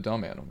animal. You're the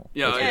dumb animal.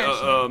 Yeah,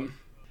 That's what I'm saying.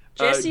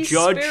 Jesse's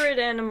Judge. spirit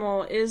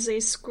animal is a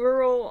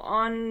squirrel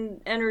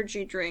on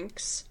energy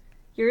drinks.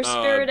 Your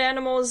spirit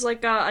animal is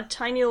like a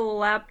tiny little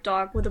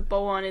lapdog with a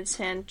bow on its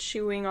hand,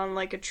 chewing on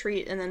like a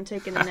treat and then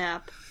taking a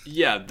nap.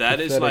 Yeah, that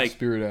is Pathetic like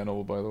spirit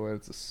animal, by the way.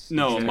 It's a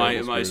no, terrible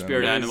my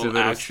spirit animal. animal It's a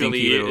little actually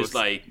stinky little is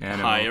like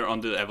animal. higher on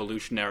the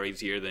evolutionary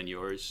tier than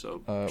yours.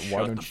 So why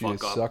shut don't the you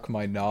fuck up. suck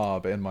my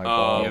knob and my Oh.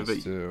 balls Yeah,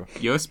 but too?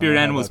 Your spirit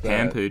How animal is about that?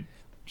 pampered.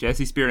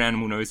 Jesse's spirit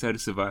animal knows how to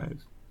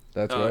survive.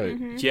 That's right.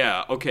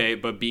 Yeah, okay,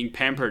 but being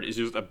pampered is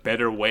just a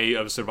better way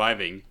of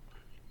surviving.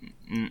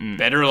 Mm-mm.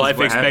 Better life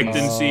what happens.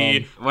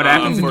 expectancy. What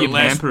happens if for your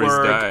less pamperers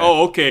work. die?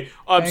 Oh, okay.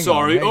 I'm Hang on,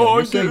 sorry. hang on. Oh,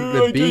 You're saying that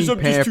I being guess I'm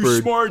just too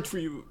pampered- smart for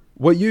you.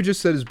 What you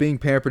just said is being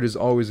pampered is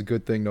always a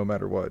good thing, no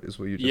matter what. Is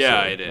what you just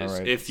Yeah, said. it is. All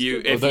right. If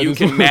you Well, if that you is-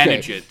 can okay.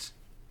 manage it.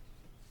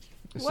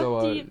 So,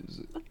 What do you-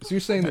 so you're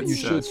saying that you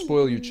should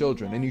spoil your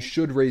children, and you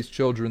should raise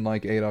children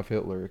like Adolf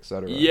Hitler,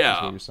 etc. Yeah.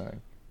 Is what you're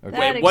saying. Okay.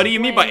 That Wait, what do you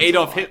mean by explains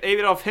Adolf a lot.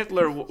 Adolf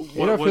Hitler? What Adolf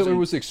Hitler wasn't-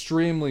 was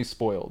extremely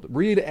spoiled.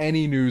 Read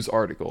any news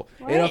article.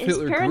 What? Adolf His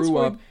Hitler parents grew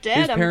were up. dead,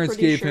 his I'm parents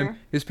pretty gave sure. him.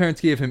 His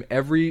parents gave him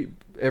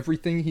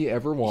everything he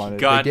ever wanted.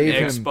 got they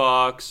an gave him.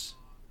 Xbox.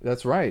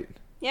 That's right.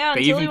 Yeah,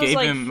 They until even he was gave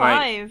like him,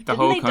 5. the Didn't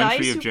whole they die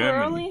country of super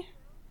Germany. early?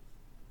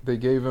 They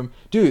gave him...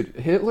 Dude,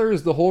 Hitler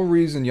is the whole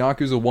reason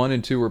Yakuza 1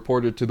 and 2 were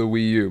ported to the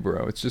Wii U,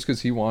 bro. It's just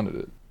because he wanted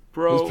it.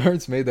 Bro, His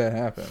parents made that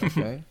happen,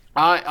 okay?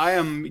 I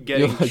am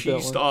getting like that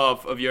cheesed one?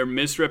 off of your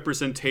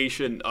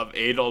misrepresentation of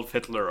Adolf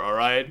Hitler,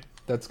 alright?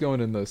 That's going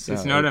in the sound.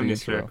 It's not a the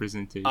intro.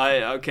 misrepresentation.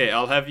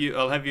 I'll have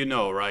you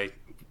know, right?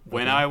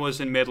 When I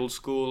was in middle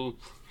school,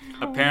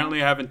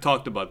 apparently I haven't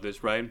talked about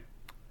this, right?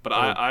 But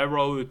I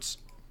wrote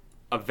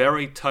a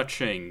very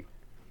touching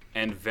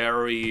and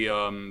very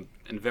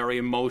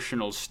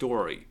emotional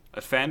story, a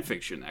fan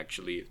fiction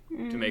actually,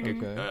 to make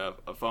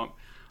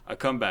a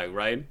comeback,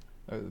 right?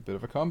 A bit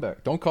of a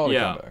comeback. Don't call it a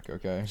comeback,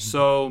 okay?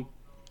 So,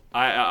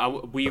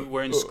 we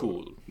were in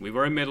school. We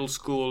were in middle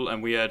school,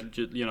 and we had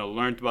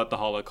learned about the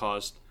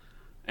Holocaust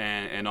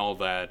and all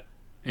that.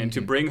 And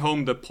to bring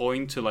home the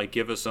point, to like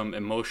give us some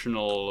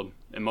emotional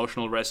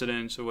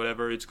resonance or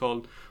whatever it's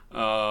called,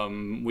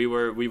 we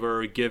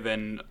were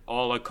given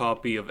all a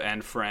copy of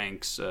Anne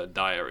Frank's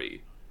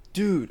diary.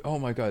 Dude, oh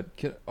my god.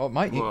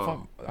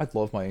 I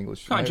love my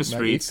English. Can't just read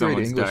my 8th grade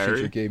someone's English diary.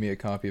 teacher gave me a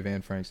copy of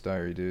Anne Frank's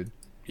diary, dude.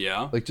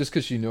 Yeah? Like, just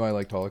because she knew I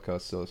liked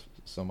Holocaust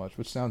so much,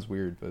 which sounds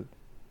weird, but...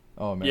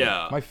 Oh, man.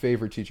 Yeah. My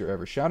favorite teacher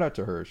ever. Shout out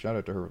to her. Shout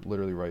out to her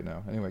literally right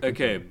now. Anyway. Okay,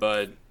 continue.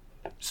 but...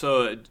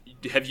 So,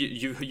 have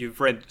you've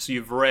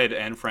read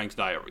Anne Frank's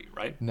diary,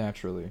 right?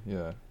 Naturally,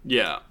 yeah.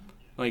 Yeah.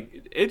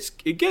 Like,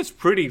 it gets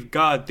pretty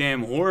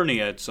goddamn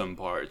horny at some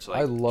parts. Like,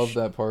 I love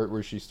that part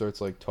where she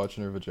starts, like,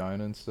 touching her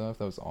vagina and stuff.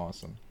 That was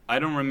awesome. I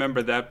don't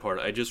remember that part.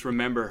 I just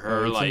remember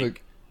her, it's in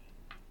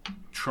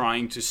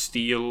trying to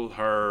steal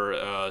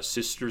her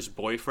sister's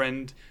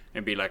boyfriend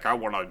and be like, I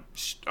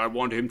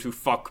want him to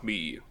fuck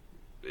me.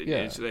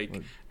 It's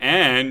like,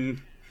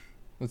 and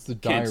It's the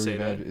Can't diary say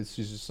that. that. It's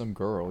just some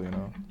girl, you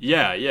know.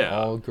 yeah.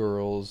 All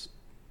girls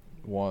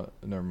want.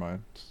 Never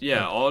mind.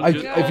 Yeah, all I,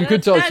 just, if you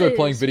could tell, I that started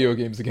playing is video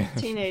games again.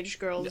 Teenage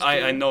girls.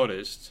 I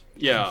noticed.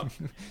 Yeah.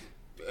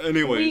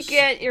 Anyways, We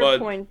get your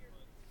point.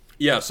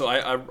 Yeah, so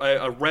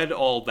I read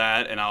all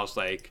that and I was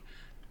like,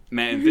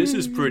 man, this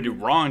is pretty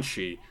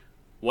raunchy.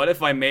 What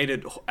if I made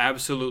it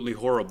absolutely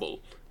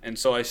horrible? And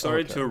so I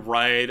started to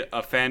write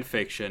a fan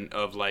fiction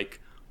of like,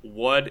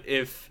 what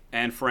if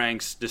Anne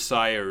Frank's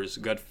desires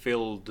got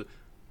filled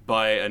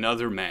by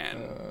another man?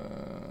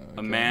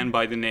 A man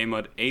by the name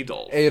of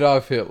Adolf.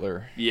 Adolf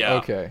Hitler. Yeah.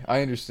 Okay,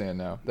 I understand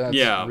now. That's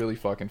really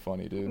fucking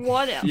funny, dude.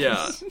 What else?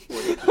 Yeah.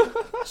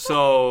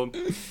 So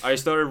I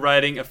started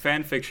writing a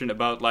fan fiction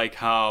about like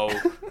how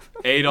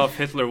Adolf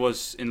Hitler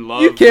was in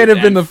love. You can't with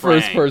have been Anne the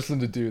first Frank. person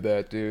to do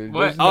that, dude.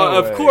 What? There's no Oh,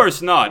 of way.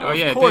 course not. Oh Of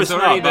yeah, course there's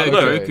already not. the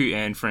But look, Goku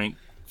and Frank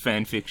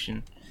fan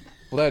fiction.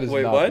 Well, that is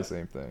Wait, not what? the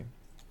same thing.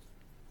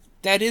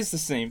 That is the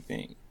same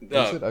thing.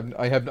 Is it?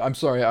 I'm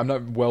sorry. I'm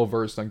not well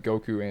versed on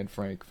Goku and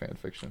Frank fan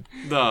fiction.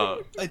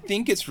 the I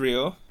think it's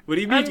real. what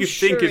do you mean I'm you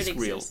sure think it's it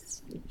real?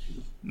 exists.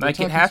 Like We're it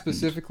talking happened.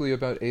 specifically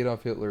about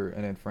Adolf Hitler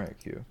and Anne Frank,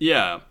 Hugh.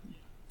 Yeah.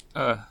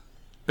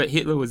 But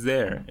Hitler was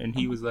there, and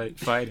he was like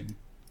fighting.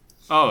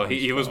 Oh,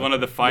 he was one of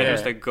the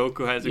fighters Yeah. that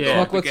Goku has to Yeah. go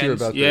Smoke, up let's hear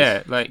against. about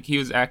Yeah, like he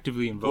was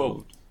actively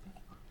involved.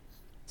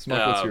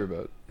 Smoke, let's hear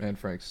about Anne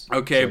Frank's.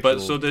 Okay, but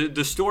sexual- so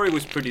the story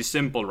was pretty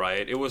simple,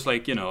 right? It was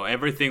like,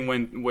 everything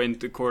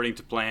went according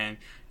to plan.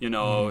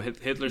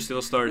 Hitler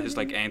still started his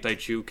like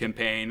anti-Jew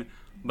campaign,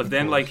 but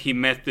then like he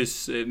met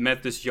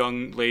this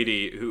young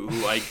lady who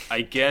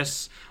I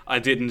guess I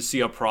didn't see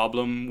a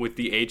problem with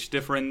the age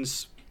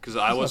difference because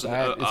I was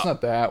it's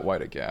not that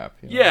wide a gap.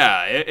 You know?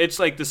 yeah, it's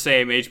like the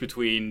same age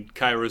between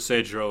Cairo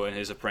Seijuro and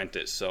his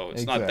apprentice, so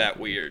it's not that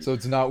Exactly. weird. So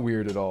it's not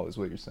weird at all, is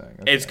what you're saying.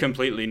 Okay. It's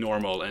completely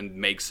normal and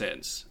makes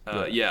sense.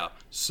 Yeah. Yeah.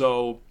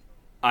 So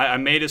I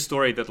made a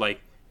story that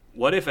like,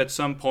 what if at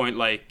some point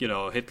like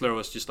Hitler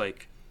was just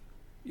like,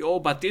 yo,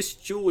 but this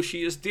Jew,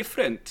 she is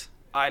different.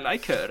 I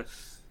like her,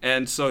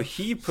 and so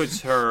he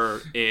puts her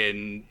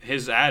in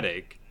his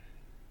attic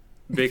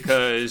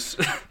because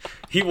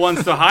he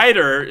wants to hide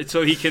her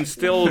so he can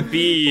still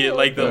be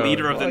like the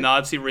leader of the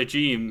Nazi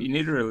regime. You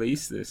need to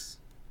release this.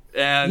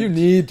 And You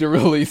need to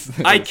release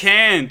this. I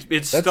can't.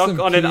 It's That's stuck some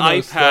on an Kino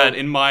iPad stuff.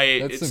 in my.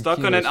 That's It's some stuck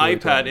on Kino an iPad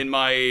storytelling. in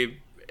my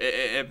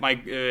at my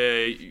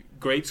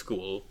grade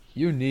school.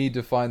 You need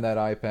to find that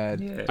iPad.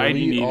 Yeah. Delete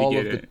You need to all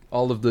get of it.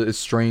 all of the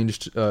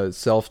estranged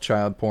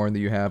self-child porn that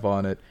you have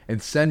on it,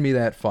 and send me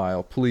that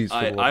file, please,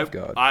 for the love of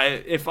God.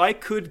 If I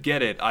could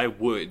get it, I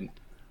would.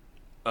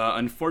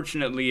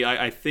 Unfortunately,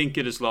 I think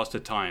it is lost to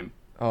time.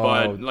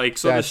 But like,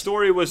 so the that's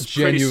story was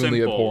pretty genuinely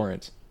simple.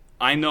 abhorrent.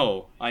 I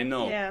know.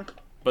 Yeah.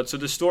 But so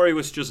the story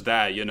was just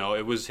that,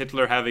 it was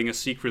Hitler having a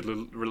secret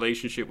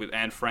relationship with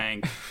Anne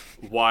Frank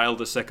while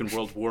the Second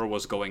World War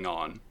was going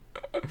on.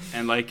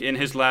 And like in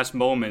his last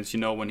moments,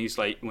 when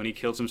he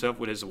kills himself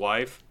with his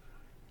wife,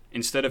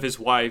 instead of his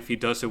wife, he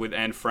does it with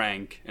Anne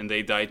Frank, and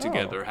they die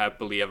together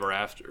happily ever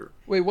after.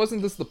 Wait,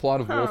 wasn't this the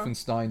plot of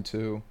Wolfenstein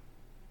 2?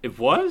 It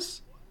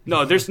was?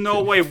 No, there's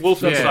no way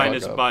Wolfenstein Yeah.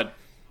 is but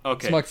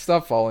okay. Smuck,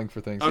 stop falling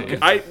for things. Okay,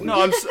 I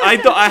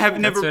have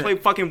never That's played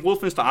fucking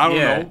Wolfenstein. I don't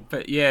know.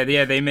 But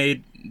they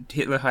made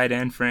Hitler hide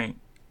Anne Frank.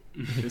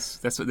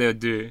 That's what they would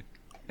do.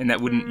 and that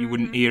you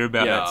wouldn't hear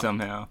about that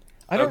somehow.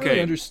 I don't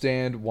really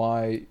understand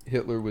why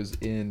Hitler was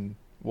in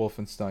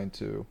Wolfenstein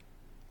 2.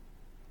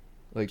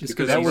 Like, just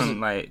because everyone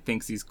like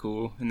thinks he's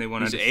cool and they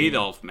want to. He's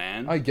Adolf,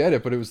 man. I get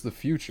it, but it was the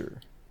future.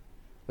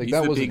 Like, He's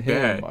that the wasn't big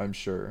him, bad. I'm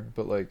sure.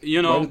 But like,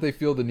 You know- why did they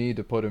feel the need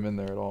to put him in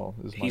there at all?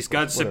 He's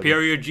got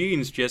superior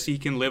genes, Jesse. He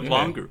can live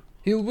longer.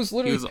 He was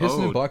literally He was pissing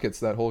in old. buckets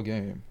that whole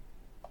game.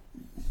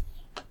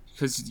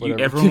 Because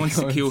Whatever, everyone keep wants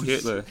to going. kill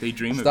Hitler. They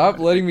dream Stop about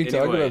it. letting me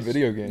talk about Anyways,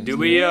 video games. Do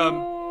we?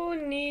 You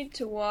need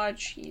to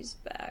watch He's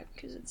Back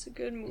because it's a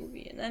good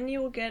movie, and then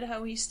you'll get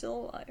how he's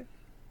still alive.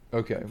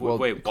 Okay, well,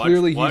 Wait, what-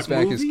 clearly what He's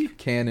Back movie? is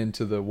canon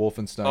to the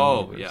Wolfenstein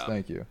Oh, universe. yeah.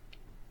 Thank you.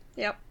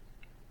 Yep.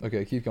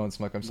 Okay, keep going,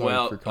 Smuck. I'm sorry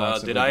Well, for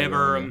constantly did I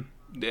derailing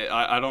ever? you.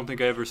 I don't think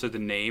I ever said the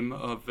name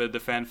of the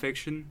fan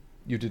fiction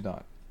You did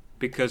not.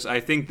 because I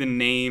think the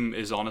name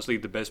is honestly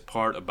the best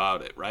part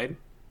about it, right?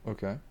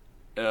 Okay.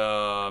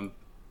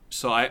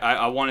 So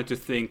I wanted to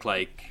think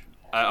like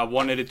I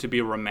wanted it to be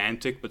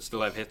romantic but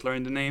still have Hitler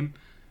in the name.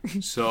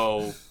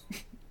 So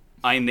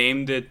I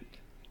named it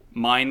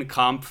Mein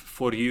Kampf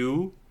for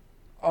you.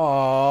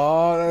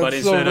 Aw, But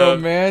that's so instead of-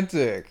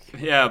 romantic.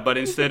 Yeah, but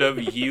instead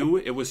of you,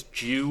 it was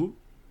Jew.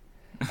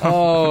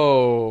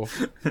 Oh.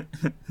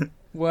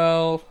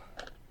 Well,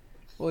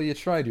 you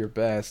tried your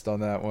best on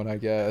that one, I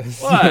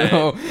guess. Why? You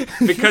know?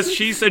 Because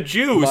she's a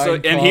Jew, so,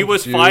 Mein and he Kampf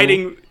was Jew.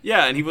 fighting.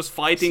 Yeah, and he was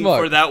fighting Smuck,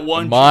 for that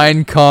one.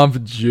 Mein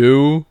Kampf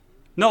Jew.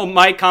 No,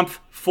 Mein Kampf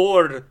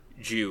for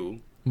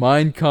Jew.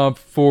 Mein Kampf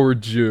for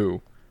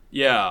Jew.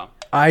 Yeah.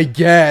 I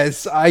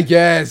guess,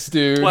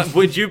 dude. What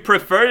would you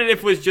prefer it if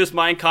it was just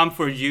Mein Kampf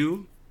for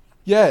you?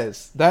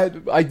 Yes, that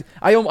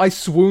I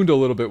swooned a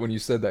little bit when you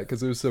said that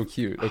because it was so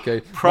cute. Okay,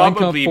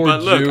 Probably, Mein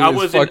Kampf for but look, Jew I is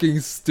wasn't- fucking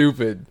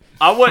stupid.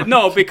 I would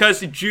no because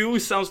Jew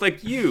sounds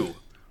like you.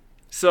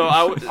 So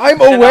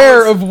I'm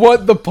aware of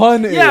what the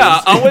pun is.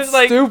 Yeah, I was It's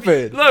like,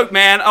 stupid. Look,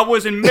 man, I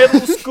was in middle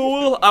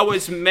school. I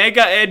was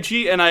mega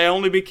edgy, and I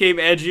only became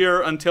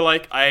edgier until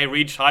like I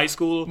reached high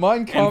school,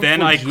 Mein Kampf and then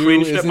for I Jew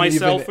cringed at isn't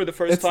myself even- for the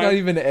first it's time. not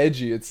even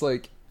edgy. It's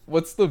like,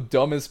 what's the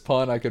dumbest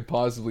pun I could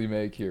possibly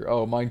make here?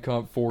 Oh, Mein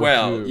Kampf for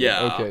Well, Jew.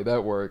 yeah. Okay,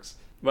 that works.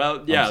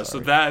 Well, yeah.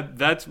 So sorry.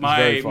 that's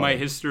very my funny.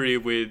 history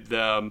with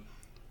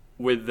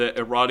the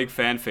erotic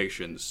fan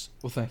fictions.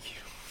 Well, thank you.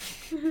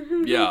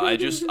 Yeah, I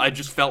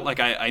just felt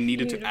like I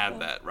needed to add Beautiful.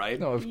 that, right?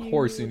 No, of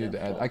course you need to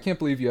add. Beautiful. I can't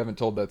believe you haven't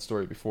told that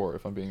story before,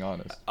 if I'm being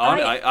honest.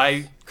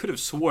 I could have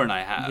sworn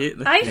I had.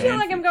 Hitler I feel fan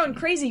like I'm going fiction.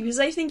 crazy because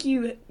I think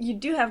you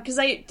do have because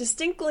I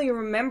distinctly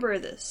remember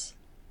this,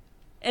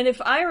 and if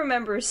I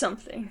remember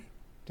something,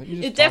 Don't you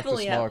just It talk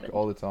definitely to Smock happened.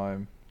 all the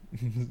time?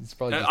 It's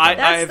probably just I,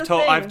 that. I That's have the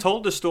told thing. I've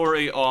told the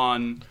story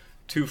on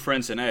Two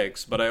Friends and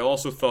Eggs, but I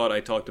also thought I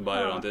talked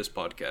about it Huh. on this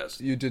podcast.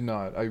 You did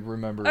not. I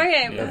remember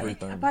okay,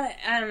 everything. but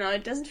I don't know.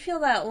 It doesn't feel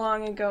that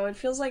long ago. It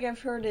feels like I've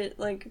heard it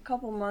like a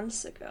couple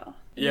months ago.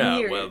 Yeah,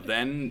 Weird. well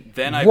then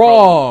I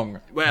Wrong.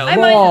 well I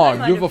might-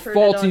 Wrong. I You have a have heard it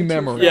faulty on Two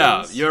memory.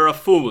 yeah, Friends. you're a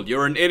fool.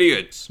 You're an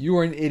idiot. You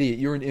are an idiot.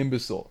 You're an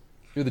imbecile.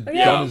 You're the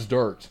Yeah. dumb as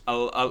dirt.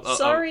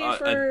 Sorry A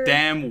for-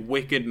 damn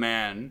wicked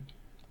man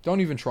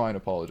Don't even try and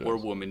apologize. or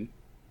woman.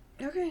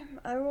 Okay,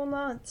 I will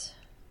not.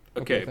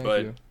 Okay, thank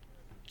but you.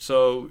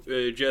 so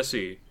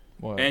Jesse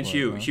What, and what,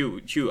 Hugh, huh?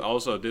 Hugh.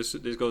 Also, this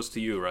goes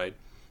to you, right?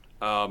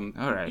 All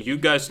right. You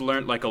guys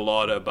learned like a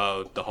lot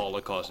about the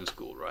Holocaust in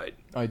school, right?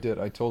 I did.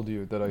 I told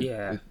you that I.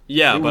 Yeah.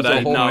 Yeah, It but was a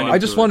I whole- now I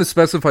just want to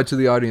specify to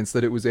the audience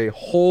that it was a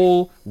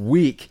whole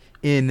week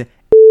in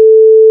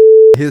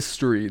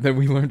history that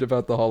we learned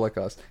about the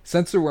Holocaust.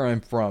 Censor where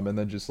I'm from, and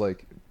then just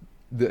like,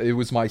 it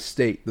was my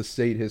state, the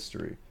state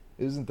history.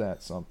 Isn't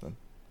that something?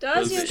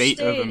 Does The your state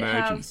state of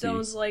have emergency.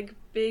 those like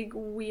big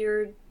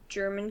weird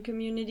German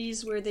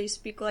communities where they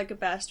speak like a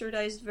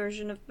bastardized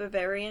version of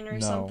Bavarian or No.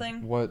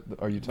 something? What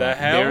are you talking The about?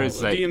 hell? There is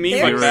What like do you mean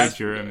by zero that?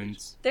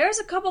 Germans. There's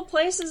a couple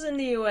places in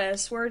the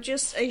U.S. where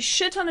just a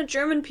shit ton of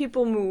German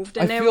people moved,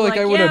 and I they feel were like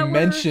I would yeah, have we're-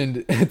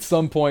 mentioned at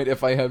some point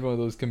if I had one of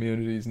those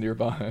communities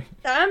nearby.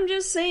 I'm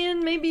just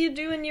saying, maybe you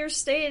do in your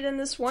state, and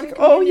this one.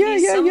 Oh yeah,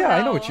 community yeah, yeah. I know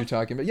somehow- what you're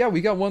talking about. Yeah,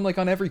 we got one like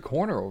on every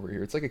corner over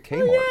here. It's like a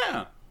Kmart.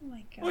 Yeah. Oh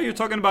my god. Oh, you're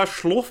talking about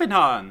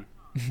Schloffenhahn.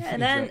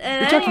 And then,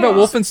 You're talking about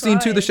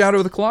Wolfenstein 2: The Shadow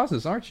of the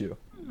Colossus, aren't you?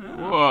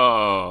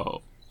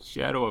 Whoa.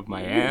 Shadow of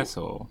my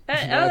asshole.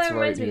 That's that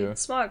reminds right, me. yeah.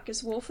 Smart.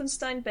 Is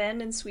Wolfenstein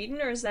banned in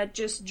Sweden, or is that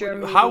just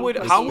Germany? How would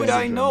being I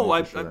pussies? know?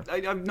 I, for sure. I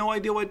have no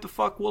idea what the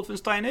fuck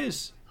Wolfenstein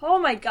is. Oh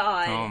my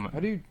god. Oh my. How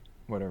do you?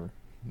 Whatever.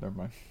 Never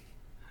mind.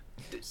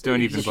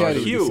 Don't even Okay, bother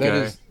with Hugh.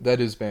 this guy. That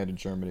is banned in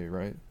Germany,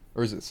 right?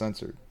 Or is it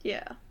censored?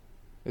 Yeah.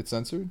 It's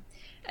censored?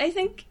 I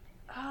think.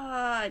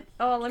 Let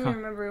me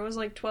remember. It was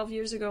like 12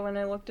 years ago when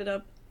I looked it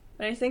up.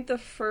 And I think the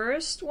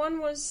first one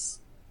was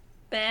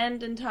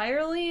banned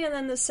entirely, and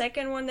then the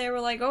second one they were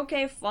like,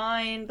 okay,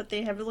 fine, but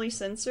they heavily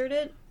censored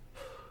it.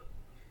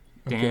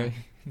 Damn. Okay.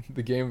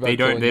 The game about They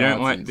don't. killing They don't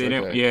Nazis, want. They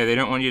don't. okay. Yeah. They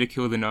don't want you to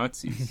kill the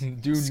Nazis.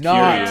 Do It's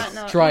not curious.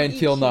 Yeah, no, try and you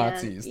kill can't-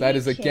 Nazis. you That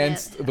is can't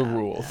against the have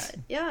rules. that.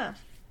 Yeah.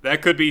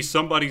 That could be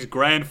somebody's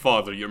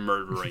grandfather you're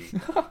murdering.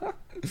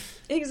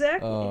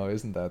 Exactly. Oh,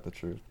 isn't that the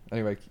truth?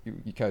 Anyway,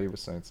 Caddy was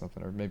saying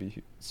something, or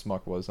maybe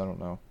Smuck was. I don't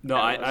know. No,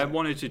 I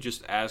wanted to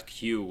just ask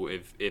Hugh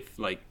if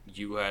like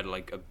you had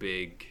like a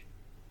big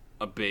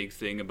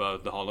thing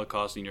about the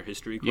Holocaust in your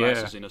history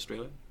classes in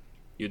Australia.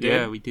 You did?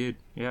 Yeah, we did.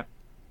 Yeah.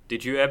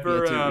 Did you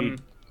ever? Yeah,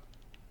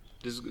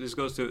 this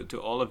goes to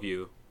all of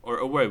you.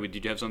 Or wait,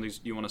 did you have something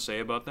you want to say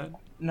about that?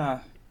 Nah,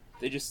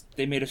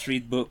 they made us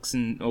read books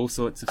and all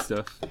sorts of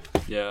stuff.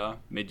 Yeah,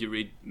 made you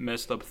read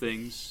messed up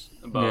things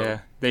about. Yeah,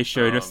 they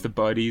showed us the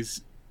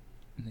bodies,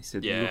 and they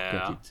said, Yeah. "Look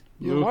at it."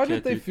 Yeah, Look why did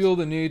at they it." feel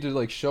the need to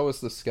like show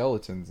us the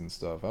skeletons and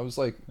stuff? I was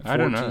like I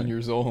don't know. 14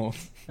 years old.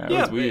 That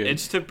Yeah, was weird.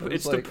 it's to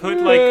like, put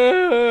like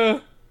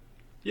 "Ah."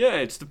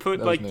 it's to put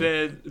That was like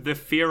me. the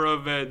fear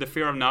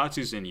of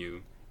Nazis in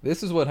you.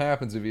 This is what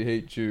happens if you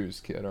hate Jews,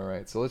 kid. All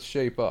right, so let's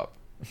shape up.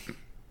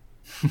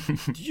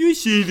 Did you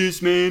see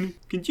this man?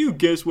 Can you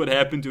guess what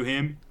happened to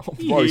him? Oh,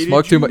 bro, he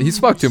smoked too much. He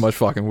smoked too much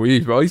fucking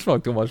weed, bro. He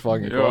smoked too much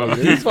fucking coke.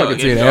 He's fucking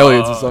seeing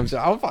aliens or some shit.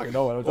 I don't fucking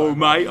know what I'm talking Oh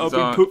my, I've been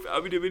on- poof.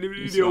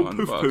 he's on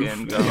Poof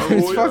fucking poof. go. about.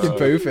 He's fucking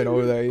poofing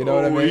over there. You know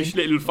what I mean? This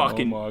little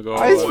fucking. Oh my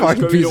Oh, he's god.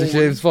 fucking what's piece going of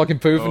shit. on? He's fucking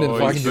poofing Oh, and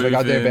fucking he's to the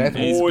goddamn poofing.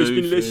 bathroom. He's Oh, it's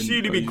been let's boofing.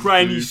 see to be He's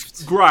crying his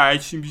boofed.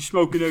 grass and be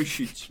smoking those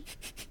shits.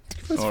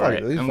 That's All right,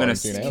 fucking- he's I'm gonna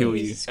fucking seeing kill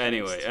aliens.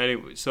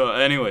 you.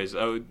 Anyways,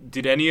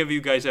 did any of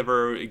you guys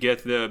ever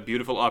get the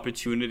beautiful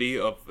opportunity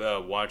of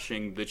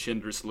watching The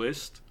Schindler's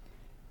List?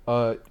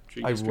 I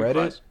History read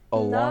class? it a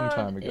long Not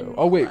time ago. in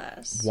Oh wait,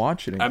 class.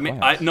 watch it in I mean,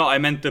 class. I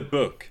meant the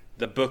book.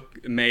 The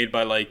book made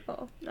by like.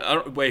 Oh, no. I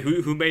don't, wait,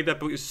 who made that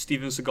book? Is it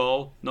Steven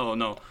Seagal? No,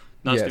 not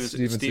Yeah,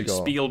 Steven Steven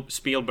Seagal.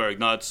 Spielberg,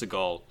 not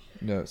Seagal.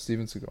 No,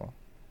 Steven Seagal.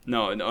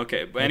 No,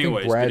 okay. But I think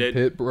anyways, Brad did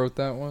it, Pitt wrote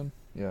that one.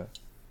 Yeah.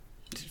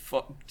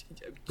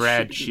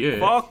 Brad shit.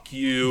 Fuck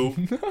you,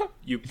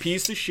 you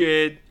piece of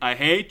shit. I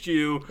hate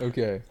you.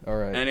 Okay. All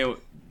right. Anyway,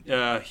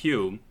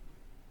 Hugh,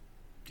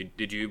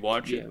 did you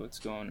watch Yeah, it? what's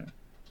going on?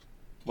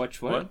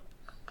 Watch what? What?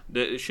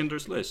 The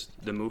Schindler's List,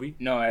 the movie.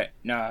 No,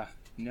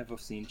 never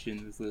seen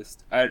Schindler's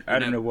List. I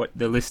don't know what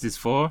the list is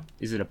for.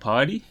 Is it a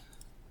party?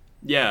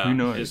 Yeah, Who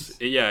knows?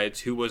 It's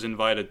who was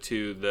invited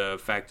to the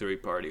factory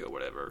party or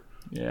whatever.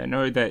 Yeah, I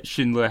know that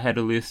Schindler had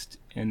a list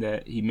and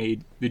that he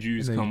made the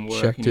Jews They come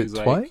work. checked and he it was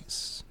like,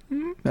 twice.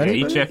 Yeah,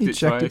 he checked it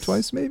twice.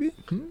 twice, maybe.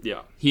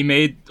 Yeah. he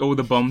made all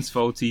the bombs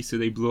faulty, so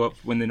they blew up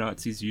when the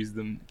Nazis used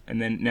them.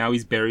 And then now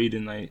he's buried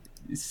in like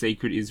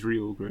sacred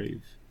Israel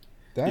grave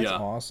That's Yeah.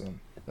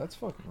 awesome. That's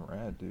fucking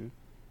rad, dude.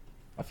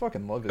 I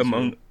fucking love it.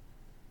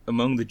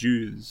 among the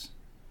Jews.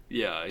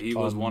 Yeah, he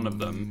was one of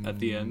them at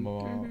the end.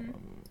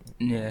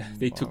 Yeah,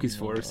 they took his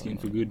foreskin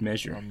for good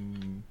measure.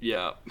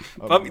 Yeah,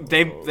 I mean,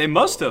 they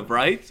must have,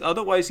 right?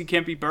 Otherwise, he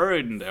can't be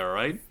buried in there,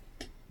 right?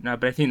 No,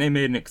 but I think they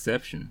made an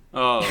exception.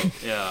 Oh,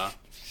 yeah.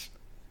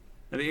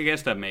 I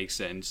guess that makes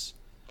sense.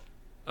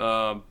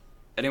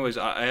 Anyways,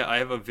 I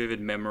have a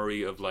vivid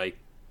memory of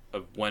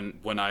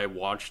when I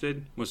watched it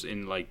was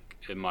in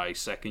my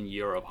second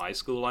year of high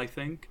school, I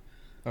think.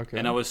 Okay.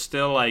 And I was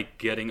still like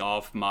getting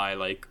off my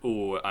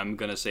I'm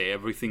gonna say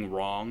everything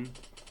wrong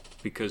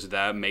because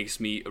that makes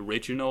me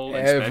original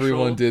and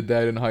Everyone special. did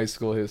that in high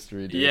school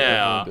history, dude.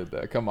 Yeah. Everyone did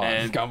that. Come on.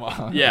 And- Come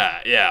on.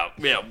 Yeah.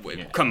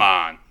 Come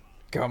on.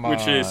 Come on.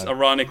 Which is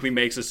ironically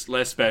makes us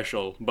less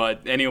special.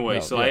 But anyway, No,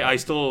 so yeah. I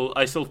still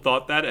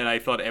thought that, and I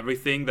thought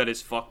everything that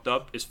is fucked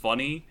up is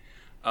funny.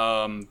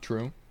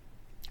 True.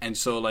 And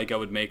so I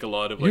would make a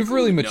lot of You've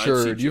really Nazi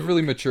matured. You've joke.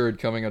 really matured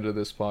coming under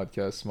this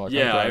podcast, Smug. I'm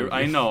Yeah, proud of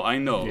I you.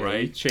 know, Yeah,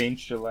 right? he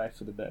changed your life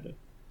for the better.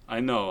 I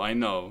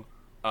know.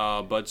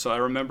 But so I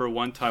remember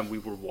one time we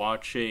were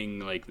watching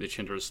the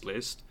Schindler's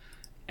List,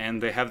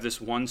 and they have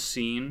this one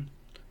scene,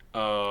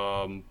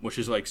 which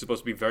is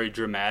supposed to be very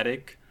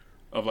dramatic,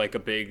 of a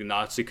big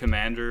Nazi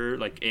commander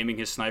aiming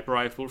his sniper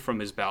rifle from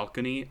his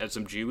balcony at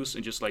some Jews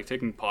and just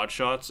taking pot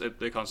shots at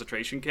the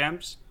concentration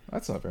camps.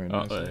 That's not very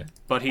nice.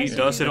 But he Yeah,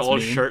 does it that's all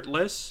mean.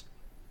 shirtless.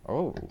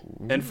 Oh.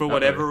 And for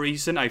whatever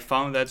reason, I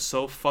found that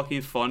so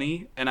fucking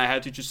funny, and I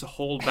had to just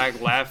hold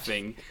back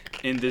laughing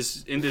in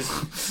this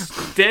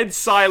dead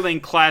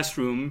silent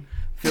classroom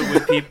filled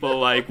with people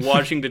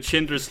watching the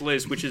Schindler's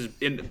List, which is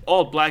in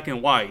all black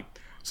and white,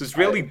 so it's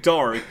really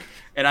dark.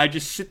 And I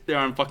just sit there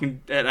and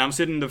I'm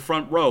sitting in the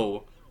front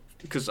row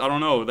because I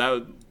don't know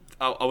that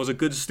I was a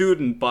good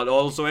student but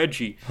also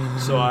edgy,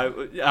 so I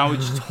was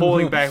just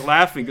holding back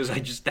laughing because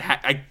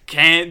I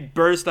can't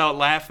burst out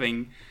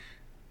laughing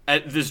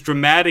at this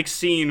dramatic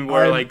scene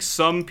where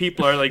some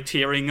people are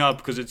tearing up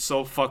because it's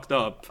so fucked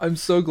up. I'm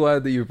so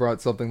glad that you brought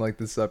something like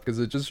this up because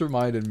it just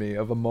reminded me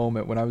of a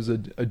moment when I was a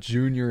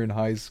junior in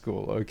high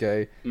school.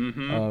 Okay,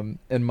 and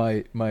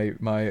my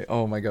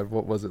oh my god,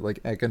 what was it,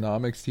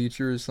 economics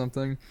teacher or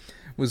something,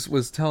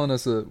 was telling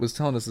us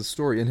a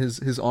story, and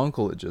his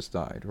uncle had just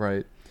died,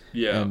 right?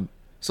 Yeah. And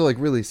so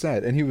really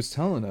sad, and he was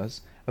telling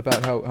us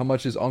about how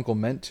much his uncle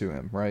meant to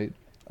him, right?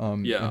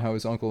 Yeah. And how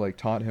his uncle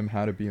taught him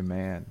how to be a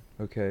man,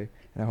 okay,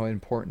 and how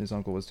important his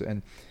uncle was to,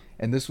 and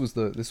And this was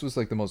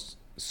like the most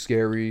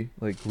scary,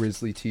 like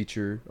grisly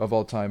teacher of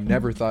all time.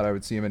 Never thought I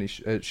would see him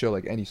show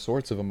like any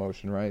sorts of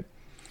emotion, right?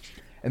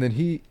 And then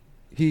he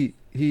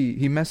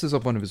messes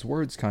up one of his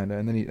words kind of,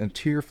 and then a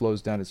tear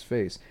flows down his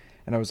face,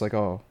 and I was like,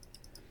 oh,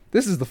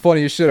 this is the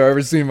funniest shit I've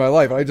ever seen in my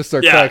life. And I just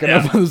start cracking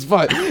up on the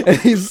spot, and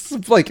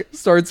he's like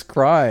starts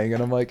crying,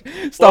 and I'm like,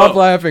 stop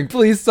laughing,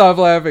 please stop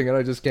laughing, and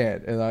I just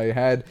can't, and I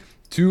had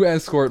to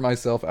escort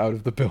myself out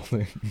of the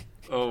building.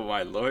 Oh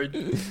my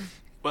lord.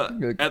 But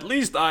at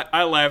least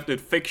I laughed at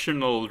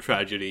fictional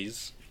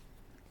tragedies.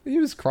 He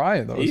was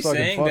crying though. Are you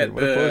saying that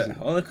the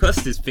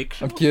Holocaust is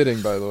fictional? I'm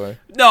kidding, by the way.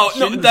 No,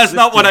 that's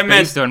not what I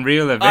meant. Based on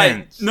real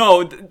events.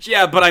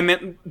 But I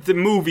meant the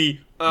movie.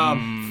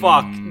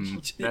 Fuck.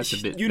 That's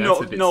a bit.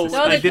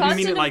 I didn't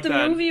mean it like that.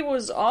 The movie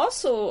was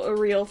also a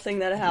real thing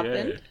that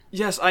happened. Yeah.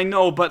 Yes, I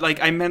know, but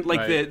like I meant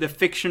like the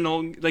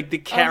fictional, like the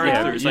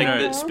characters,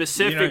 the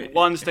specific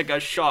ones that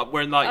got shot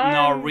were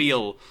not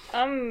real.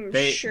 I'm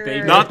sure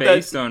they not were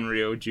based on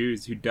real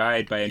Jews who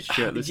died by a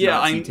shirtless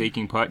Nazi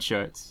taking pot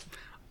shots.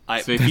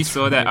 So if you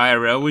saw that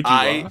IRL, would you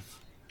laugh?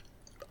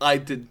 I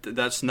did.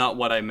 That's not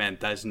what I meant.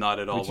 That's not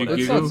at all. Would you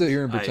Let's giggle? not sit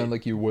here and pretend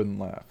like you wouldn't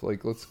laugh.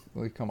 Like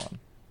come on.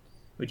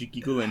 Would you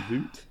giggle and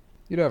hoot?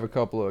 You'd have a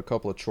couple of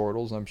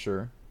chortles, I'm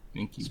sure.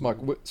 Thank you.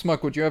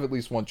 Smuck, would you have at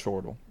least one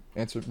chortle?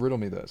 Riddle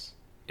me this.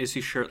 Is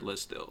he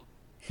shirtless still?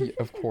 Yeah,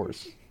 of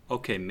course.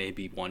 Okay,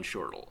 maybe one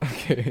shortle.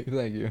 Okay,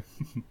 thank you.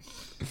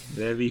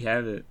 There we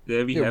have it.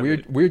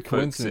 Weird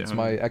coincidence.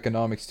 My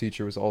economics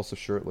teacher was also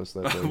shirtless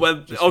that day.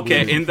 Well, okay,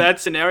 weird. In that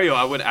scenario,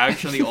 I would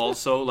actually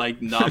also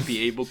like not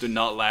be able to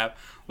not laugh.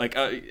 Like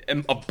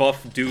a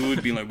buff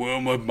dude being like,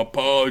 "Well, my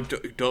pa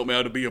taught me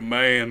how to be a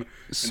man."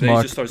 Smuck, and then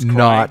he just starts crying.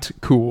 Not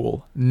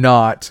cool.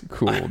 Not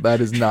cool.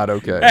 That is not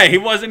okay. Hey, he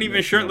wasn't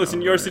even shirtless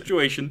in your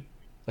situation.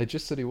 I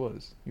just said he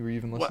was. You were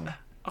even listening.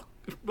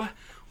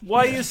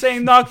 Why are you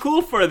saying not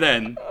cool for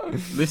then?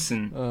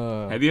 Listen,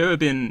 have you ever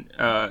been,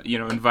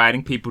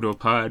 inviting people to a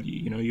party?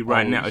 You're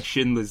writing out a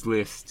Schindler's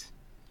List.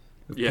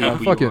 I'm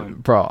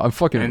fucking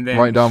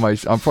writing down my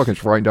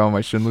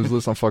Schindler's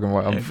List. I'm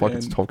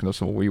fucking talking to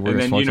some weird.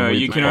 And then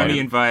you can only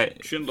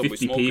invite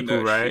 50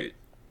 people, right?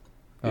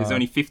 There's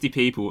only 50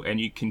 people, and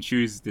you can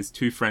choose. There's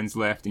 2 friends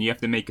left, and you have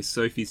to make a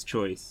Sophie's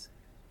choice.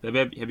 Have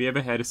you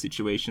ever had a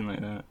situation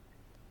like that?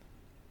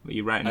 Where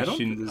you're writing a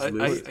Schindler's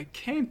List? I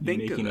can't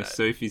think of that. Making a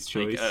Sophie's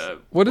choice.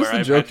 What is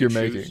the joke you're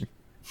making?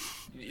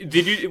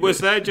 Was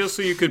that just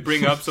so you could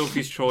bring up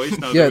Sophie's Choice?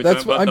 Now yeah, that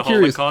that's what I'm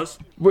curious.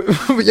 Holocaust? Wait,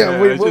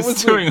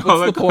 what's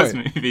Holocaust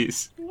the point?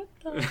 movies. What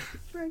the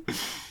frick?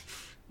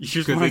 You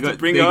just wanted to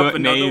bring up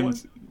another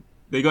names. one?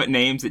 They got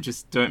names that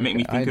just don't make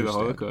me think of the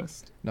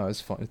Holocaust. No,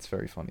 it's fun. It's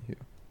very funny here.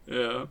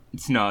 Yeah.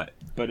 It's not,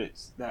 but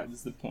that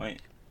is the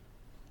point.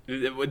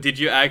 Did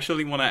you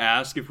actually want to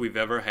ask if we've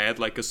ever had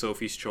like a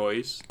Sophie's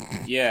Choice?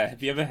 Yeah,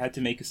 have you ever had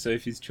to make a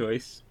Sophie's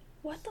Choice?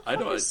 What the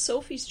fuck is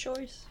Sophie's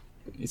Choice?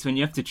 It's when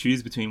you have to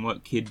choose between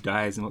what kid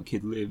dies and what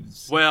kid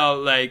lives. Well,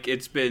 like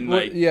it's been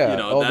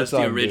that's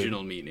the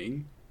original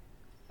meaning.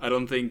 I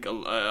don't think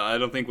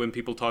when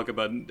people talk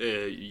about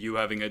you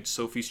having a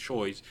Sophie's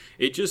Choice,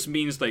 it just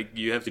means like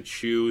you have to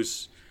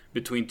choose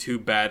between 2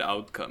 bad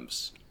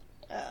outcomes.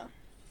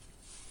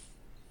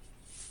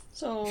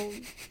 So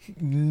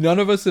none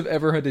of us have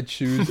ever had to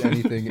choose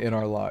anything in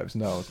our lives.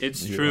 No,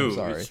 it's true.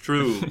 It's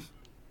true.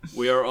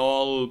 We are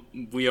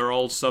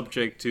all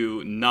subject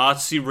to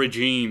Nazi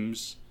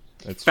regimes,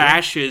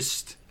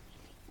 fascist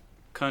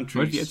countries.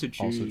 What if you had to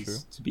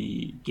choose to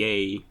be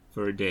gay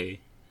for a day?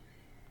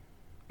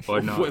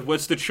 Or not?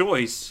 What's the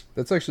choice?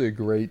 That's actually a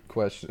great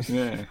question.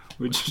 Yeah,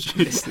 would you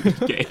choose to be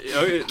gay?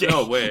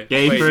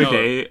 Gay for a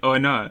day or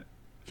not?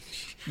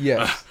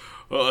 Yes.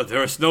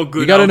 There's no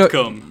good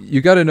outcome.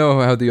 You got to know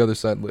how the other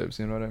side lives.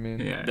 You know what I mean?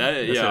 Yeah,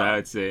 that's what I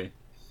would say.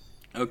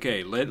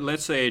 Okay,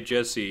 let's say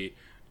Jesse,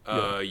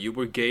 you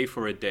were gay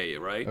for a day,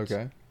 right?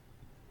 Okay.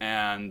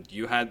 And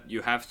you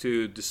have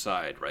to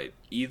decide, right?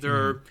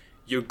 Either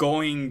you're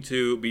going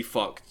to be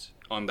fucked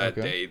on that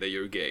day that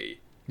you're gay.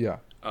 Yeah.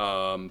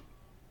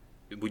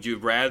 Would you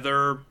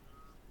rather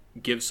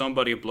give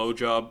somebody a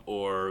blowjob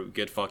or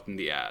get fucked in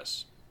the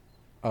ass?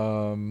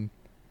 Well,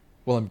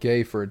 I'm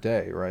gay for a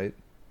day, right?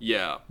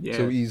 Yeah.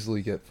 So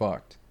easily get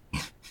fucked.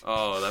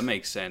 Oh, that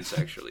makes sense,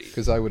 actually.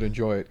 Because I would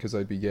enjoy it because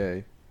I'd be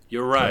gay.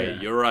 You're right.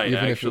 Even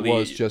actually, if it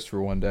was just for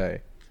one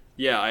day.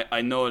 Yeah,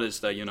 I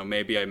noticed that,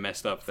 maybe I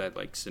messed up that,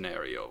 like,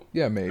 scenario.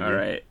 Yeah, maybe. All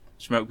right.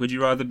 Schmuck, would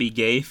you rather be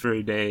gay for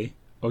a day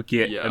or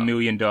get $1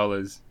 million?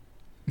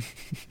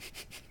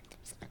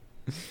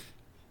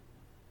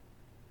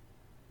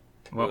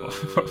 What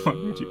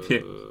would you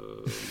pick?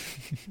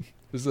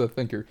 This is a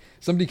thinker.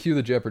 Somebody cue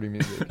the Jeopardy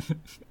music.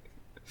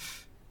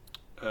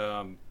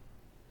 $1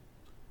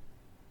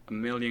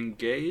 million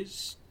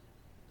gays?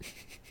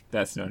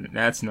 That's not an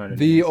answer.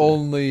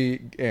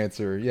 Only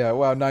answer. Yeah,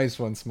 wow, nice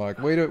one, Smuck.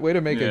 Way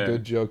to make a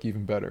good joke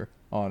even better,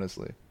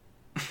 honestly.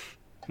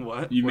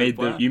 What? You made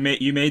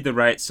the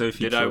right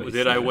Sophie choice.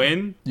 Did I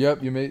win?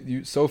 Yep,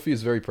 Sophie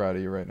is very proud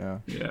of you right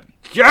now. Yeah.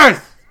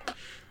 Yes!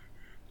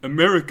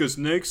 America's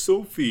next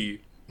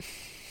Sophie.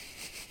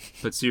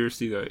 But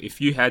seriously though,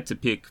 if you had to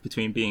pick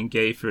between being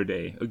gay for a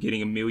day or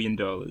getting $1 million,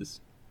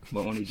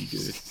 what one would you do?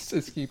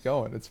 Just keep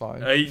going. It's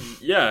fine. I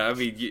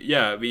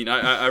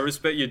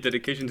respect your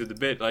dedication to the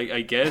bit.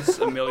 I guess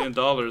 $1 million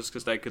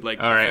because that could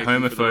all right,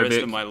 affect me for the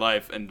rest of my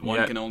life, and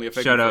one can only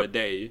affect me for a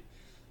day.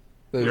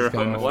 You're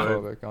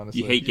homophobic,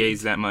 honestly. You hate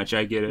gays that much.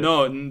 I get it.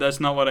 No, that's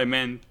not what I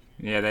meant.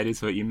 Yeah, that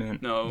is what you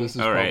meant. No.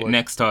 All right,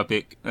 next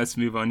topic. Let's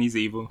move on. He's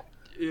evil.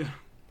 Yeah.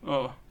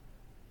 Oh,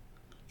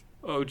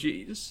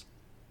 jeez.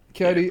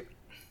 Caddy, yeah.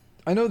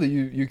 I know that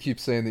you keep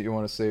saying that you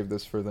want to save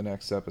this for the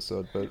next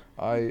episode, but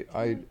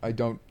I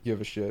don't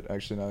give a shit,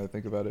 actually, now that I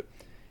think about it.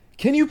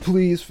 Can you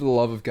please, for the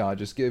love of God,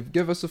 just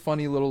give us a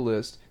funny little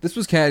list? This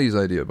was Caddy's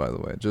idea, by the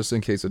way, just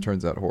in case it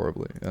turns out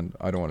horribly, and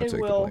I don't want to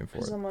take the blame for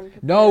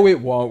it. No, it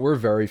won't. We're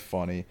very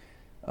funny.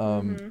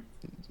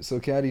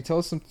 So, Caddy, tell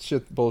us some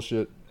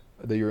bullshit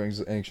that you're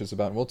anxious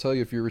about, and we'll tell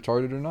you if you're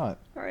retarded or not.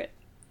 Alright.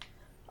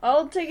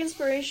 I'll take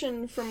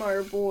inspiration from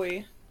our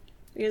boy.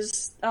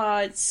 Because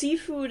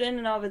seafood in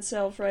and of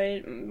itself,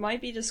 right, might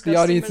be disgusting. The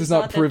audience is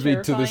not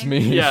privy to this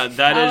meme. Yeah,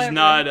 that is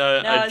not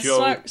a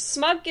joke.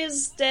 Smuk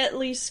is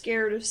deadly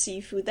scared of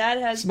seafood. That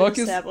has been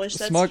established.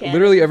 Smuk,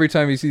 literally every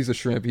time he sees a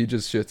shrimp, he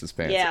just shits his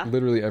pants. Yeah.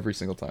 Literally every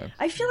single time.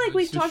 I feel like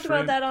we've talked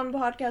about that on the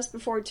podcast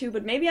before, too,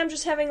 but maybe I'm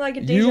just having, like,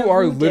 a deja vu You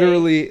are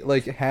literally,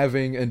 like,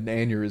 having an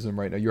aneurysm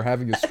right now. You're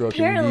having a stroke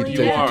and we need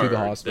to take you to the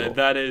hospital.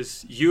 That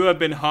is, you have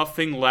been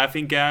huffing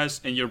laughing gas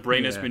and your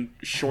brain has been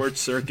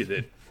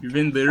short-circuited. You've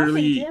been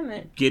literally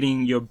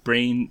getting your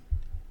brain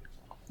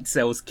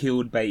cells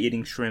killed by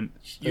eating shrimp.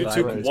 You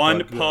took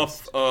one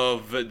puff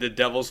of the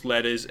devil's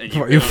lettuce and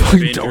you're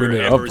fucking talking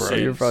it up, bro.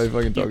 You're probably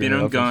fucking talking it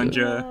up. You've been on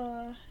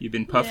ganja. You've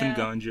been puffing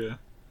ganja.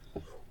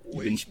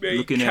 Which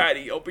made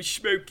Caddy, I'll be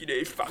smoking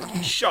that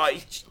fucking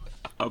shite.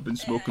 I've been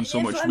smoking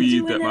so much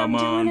weed that my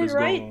mind is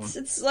gone.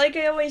 It's like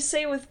I always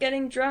say with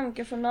getting drunk.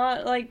 If I'm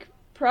not, like,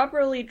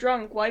 properly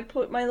drunk, why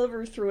put my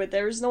liver through it?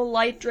 There's no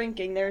light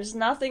drinking. There's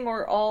nothing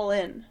or all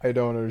in. I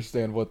don't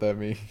understand what that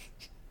means.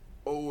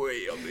 Oh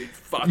wait, I mean,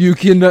 fuck. You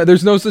can.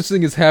 There's no such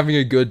thing as having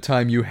a good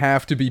time. You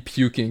have to be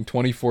puking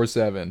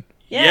 24/7.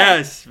 Yeah.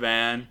 Yes,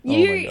 man.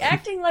 You're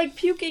acting like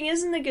puking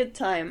isn't a good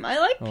time. I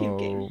like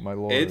puking. Oh my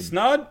lord. It's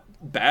not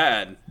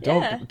bad.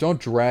 Don't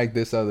drag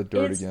this out of the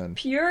dirt again.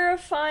 It's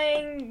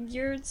purifying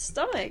your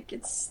stomach.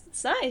 It's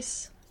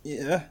nice.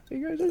 Yeah.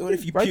 What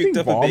if you puked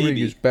up a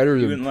baby? Is better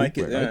than pooping. Like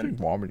it, I think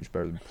vomiting is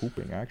better than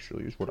pooping,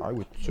 actually, is what I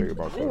would say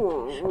about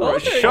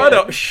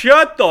that.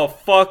 Shut the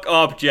fuck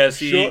up,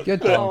 Jesse.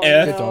 Get the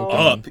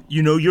up.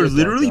 You know, you're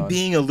literally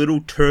being a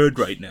little turd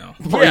right now.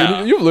 Bro,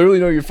 yeah. You literally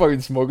know you're fucking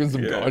smoking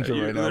some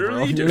ganja right now,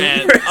 bro.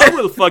 Man, I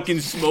will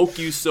fucking smoke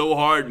you so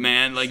hard,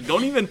 man. Like,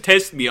 don't even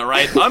test me,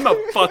 alright? I'm a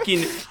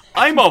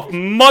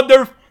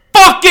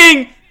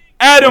motherfucking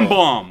atom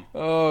bomb.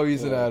 Oh,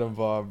 he's an atom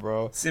bomb,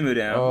 bro. Simmer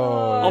down.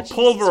 I'll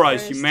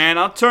pulverize you, man.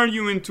 I'll turn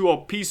you into a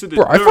piece of the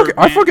dirt,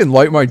 I fucking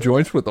light my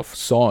joints with the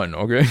sun,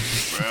 okay?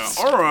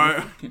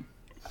 Alright.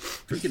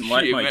 Freaking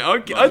light my... man.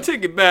 I'll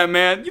take it back,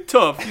 man. You're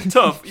tough.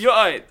 You're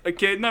alright.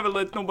 Okay, never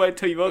let nobody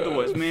tell you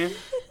otherwise, man.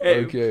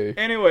 Hey, okay.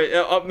 Anyway,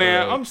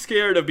 man, I'm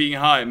scared of being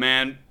high,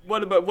 man.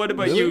 What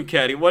about you,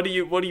 Caddy? What are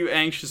you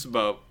anxious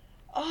about?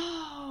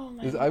 Oh,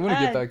 my God. I want to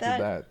get back to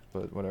that,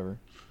 but whatever.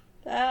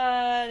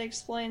 That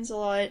explains a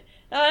lot.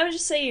 No, I'm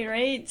just saying,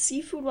 right?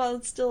 Seafood while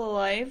it's still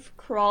alive,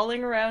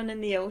 crawling around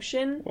in the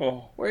ocean.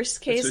 Oh,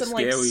 worst case, so I'm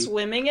like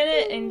swimming in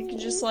it, and you can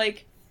just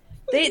like,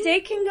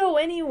 they can go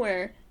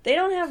anywhere. They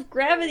don't have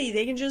gravity.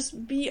 They can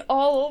just be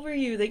all over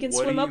you. They can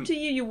swim up to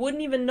you. You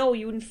wouldn't even know.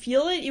 You wouldn't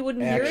feel it. You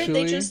wouldn't hear it.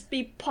 They just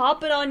be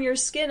popping on your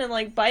skin and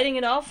like biting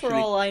it off for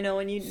all I know.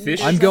 And you.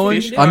 I'm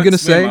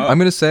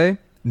gonna say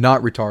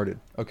not retarded.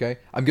 Okay,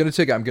 I'm gonna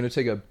take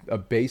a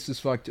base as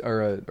fuck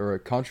or a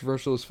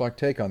controversial as fuck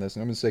take on this,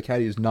 and I'm gonna say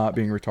Caddy is not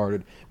being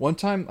retarded. One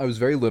time, I was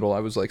very little. I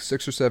was like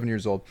 6 or 7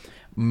 years old.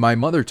 My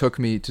mother took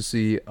me to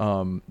see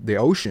the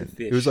ocean.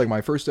 Fish. It was like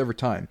my first ever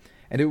time,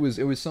 and it was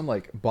some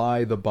like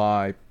by the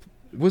by.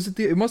 Was it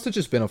it must have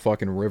just been a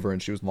fucking river,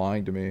 and she was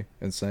lying to me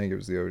and saying it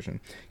was the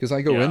ocean, because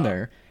I go in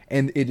there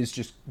and it is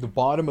just the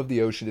bottom of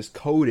the ocean is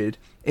coated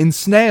in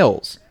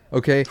snails.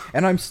 Okay,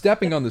 and I'm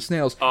stepping on the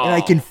snails, and I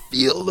can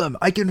feel them.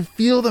 I can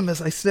feel them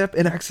as I step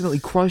and accidentally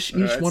crush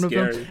each one of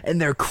them, and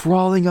they're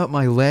crawling up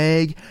my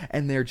leg,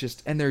 and they're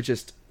just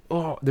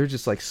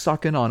like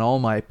sucking on all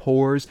my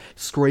pores,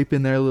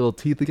 scraping their little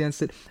teeth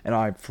against it, and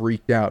I'm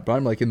freaked out. But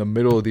I'm like in the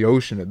middle of the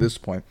ocean at this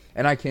point,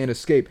 and I can't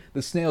escape.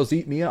 The snails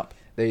eat me up.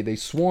 They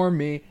swarm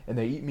me, and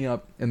they eat me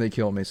up, and they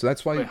kill me. So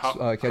that's why how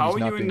are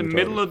you in the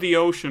middle of the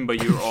ocean,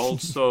 but you're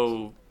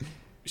also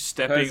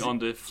stepping on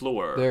the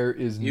floor? There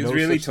is no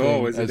really such tall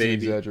thing as an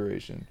baby.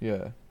 Exaggeration.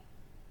 Yeah,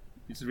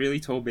 he's a really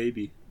tall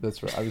baby.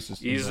 That's right. I was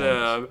just. He's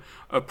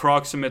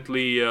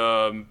approximately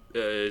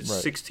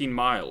 16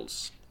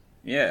 miles.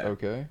 Yeah.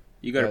 Okay.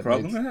 You got a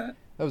problem with that?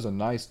 That was a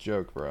nice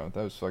joke, bro.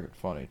 That was fucking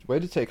funny. Way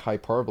to take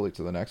hyperbole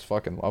to the next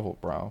fucking level,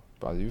 bro.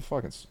 Bro, you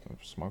fucking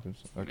smoking.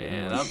 Okay.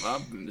 Man,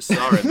 I'm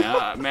sorry,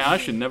 man. I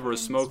should never have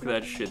smoked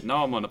that shit.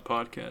 Now I'm on a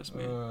podcast,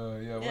 man.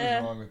 What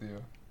is wrong with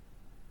you?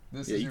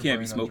 You can't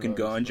be smoking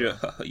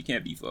ganja. You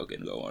can't be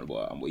fucking going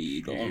wild on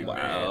weed, going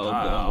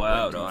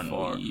wild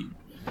on weed.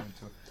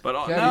 But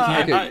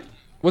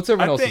what's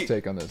everyone else's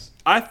take on this?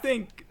 I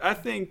think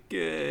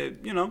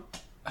the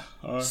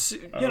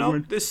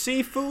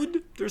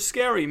seafood, they're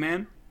scary,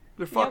 man.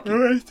 They're fucking.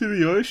 Right to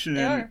the ocean.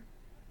 They are.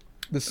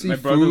 The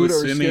seafood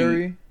are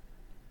scary.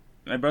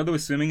 My brother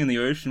was swimming in the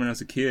ocean when I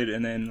was a kid,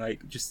 and then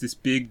like just this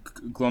big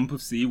glump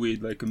of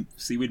seaweed, like a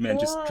seaweed man,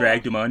 just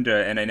dragged him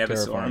under, and I never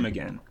saw him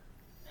again.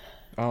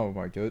 Oh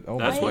my god! Oh,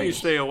 that's why you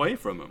stay away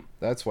from him.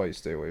 That's why you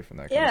stay away from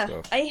that kind of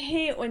stuff. I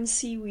hate when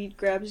seaweed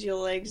grabs your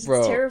legs.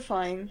 It's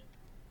terrifying.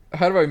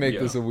 How do I make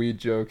this a weed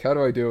joke? How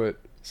do I do it?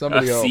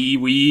 Somebody else.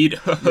 Seaweed.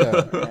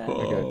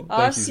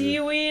 Okay.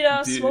 Seaweed.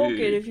 Smoke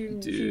it if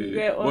you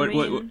get what I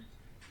mean.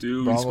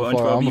 Dude,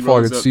 I'm a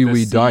fucking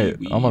seaweed diet.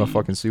 I'm on a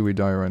fucking seaweed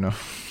diet right now.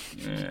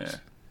 Yeah.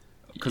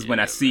 Because when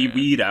I see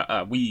weed,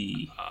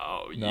 we.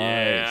 Oh, nice.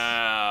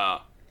 yeah.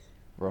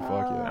 Bro,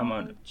 fuck yeah. I'm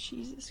on.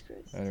 Jesus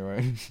Christ.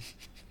 Anyway.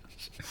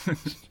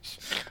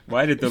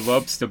 Why did the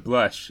lobster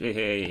blush?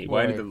 Hey,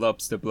 why did the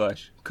lobster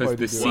blush? Because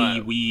the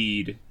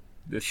seaweed.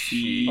 The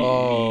sea.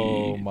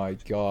 Oh my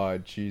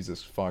god.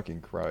 Jesus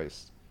fucking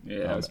Christ.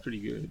 Yeah, that was pretty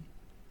good.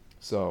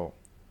 So,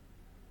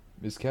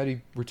 is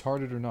Caddy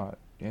retarded or not?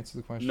 Answer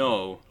the question.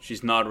 No,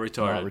 she's not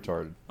retarded. Not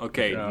retarded.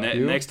 Okay,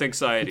 next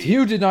anxiety.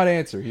 Hugh did not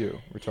answer. Hugh,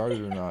 retarded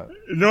or not?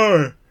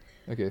 No.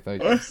 Okay,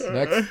 thank you.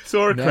 Next,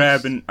 saw a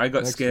crab and I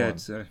got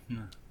scared. So.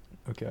 No.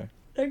 Okay.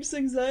 Next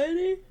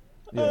anxiety.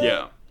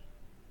 Yeah.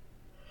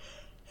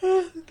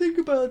 Think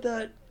about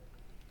that.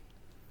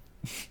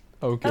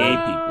 Okay. Gay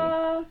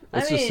people.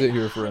 Let's just sit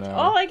here for an hour.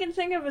 All I can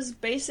think of is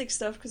basic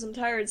stuff because I'm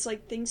tired. It's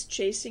like things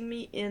chasing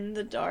me in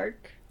the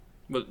dark.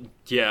 But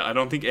yeah, I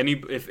don't think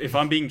if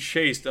I'm being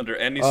chased under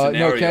any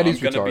scenario,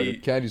 Caddy's I'm gonna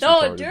retarded. Caddy's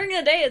no, retarded. during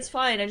the day it's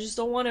fine. I just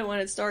don't want it when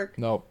it's dark.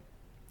 Nope.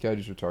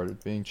 Caddy's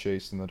retarded. Being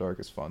chased in the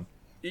dark is fun.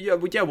 Yeah,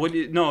 but yeah,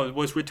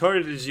 what's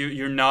retarded is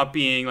you're not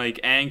being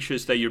like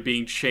anxious that you're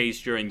being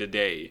chased during the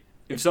day.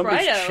 If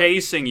somebody's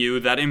chasing you,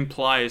 that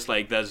implies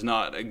like that's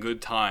not a good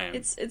time.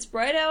 It's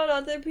bright out.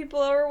 Other people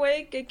are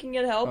awake. It can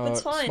get help.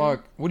 It's fine.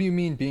 Spock, what do you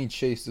mean being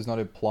chased does not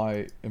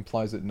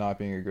implies it not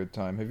being a good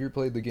time? Have you ever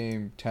played the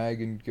game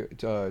Tag and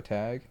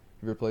Tag?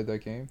 Have you ever played that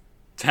game?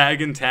 Tag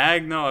and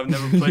Tag? No, I've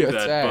never played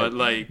that. Tag. But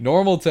like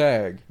normal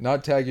Tag,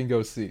 not Tag and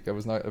Go Seek. I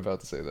was not about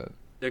to say that.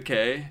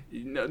 Okay,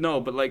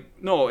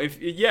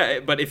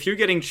 but if you're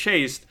getting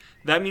chased,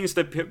 that means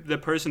that the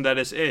person that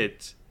is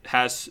it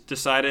has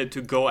decided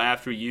to go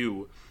after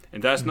you,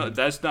 and that's not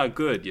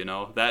good. You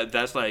know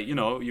that's like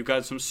you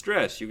got some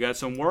stress, you got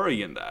some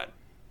worry in that.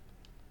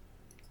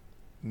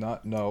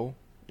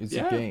 It's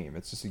a game.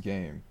 It's just a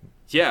game.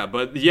 Yeah,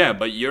 but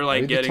you're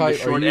like getting the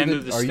short end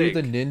of the stick. Are you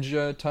the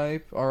ninja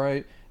type? All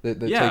right. That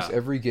takes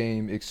every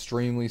game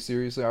extremely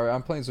seriously. All right,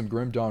 I'm playing some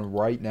Grim Dawn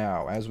right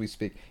now as we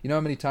speak. You know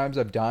how many times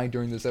I've died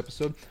during this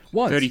episode?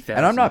 Once. 30,000.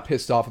 And I'm not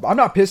pissed off. I'm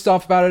not pissed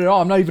off about it at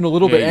all. I'm not even a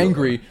little bit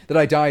angry that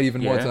I died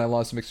even once and I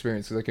lost some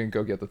experience because I couldn't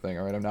go get the thing.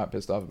 All right, I'm not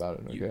pissed off about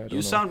it. Okay,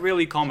 you sound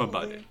really calm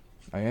about it.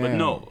 I am. But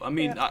no, I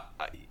mean,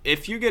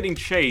 if you're getting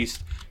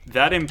chased,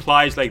 that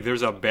implies like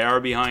there's a bear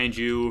behind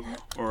you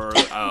or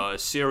a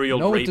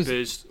serial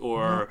rapist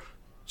or...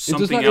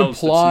 something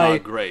else that's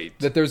not great.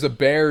 That there's a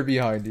bear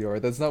behind you, or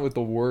that's not what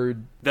the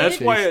word. That's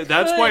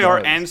why our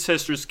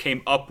ancestors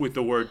came up with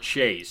the word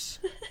chase.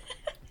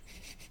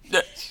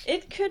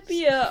 It could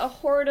be a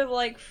horde of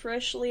like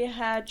freshly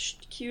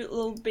hatched, cute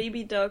little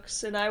baby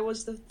ducks, and I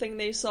was the thing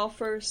they saw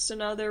first, so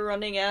now they're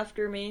running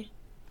after me.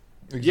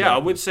 Exactly. I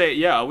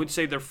would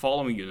say they're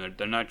following you.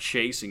 They're not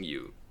chasing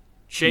you.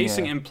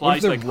 Chasing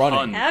implies like running?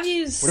 hunt. Have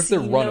you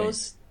seen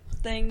those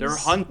things? They're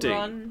hunting.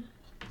 Run?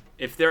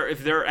 If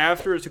they're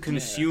after to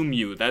consume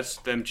you, that's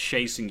them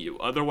chasing you.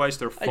 Otherwise,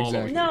 they're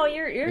following you. No,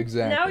 you're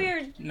now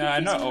you're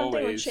not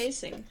always with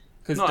chasing.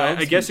 No,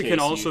 I guess it can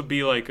also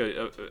be like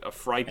a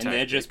fright tactic. And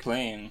they're just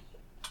playing,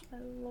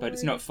 but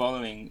it's not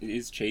following. It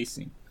is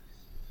chasing.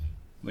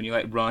 When you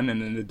like run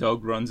and then the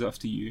dog runs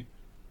after you.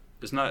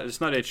 It's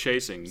not it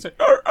chasing. It's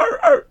like, arr, arr,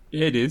 arr.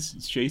 Yeah, it is.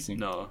 It's chasing.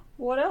 No.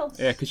 What else?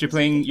 Yeah, because you're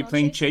playing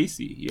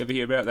Chasey. You ever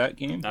hear about that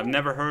game? I've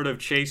never heard of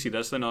Chasey.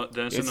 That's an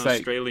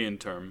Australian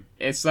term.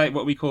 It's like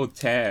what we call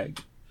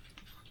tag.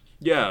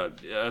 Yeah,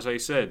 as I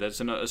said, that's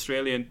an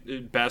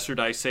Australian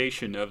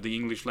bastardization of the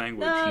English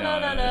language.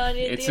 No.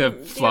 It's a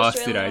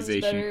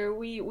bastardization.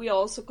 We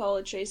also call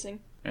it chasing.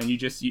 And you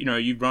just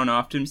you run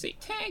after him and say,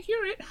 "Tag,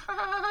 you're it."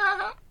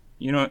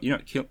 You're not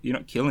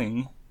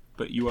killing,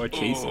 but you are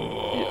chasing.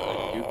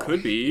 Yeah, you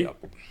could be.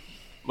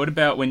 What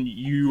about when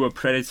you are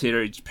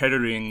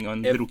predating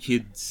on little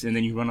kids and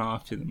then you run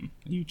after them?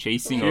 Are you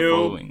chasing or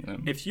following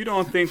them? If you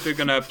don't think they're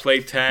gonna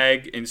play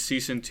tag in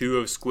season 2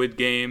 of Squid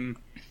Game,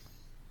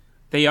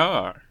 they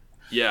are.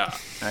 Yeah,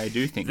 I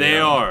do think they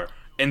are.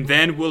 And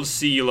then we'll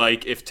see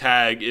like if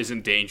tag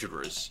isn't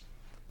dangerous.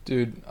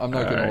 Dude, I'm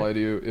not gonna lie to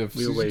you. If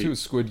season 2 of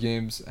Squid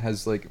Games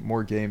has like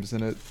more games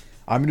in it,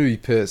 I'm gonna be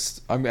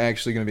pissed. I'm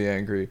actually gonna be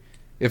angry.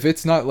 If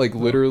it's not like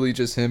literally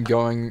just him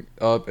going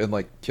up and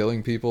like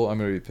killing people, I'm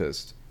gonna be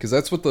pissed. Because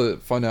that's what the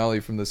finale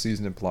from the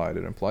season implied.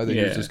 It implied that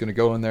he was just gonna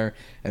go in there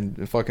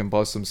and fucking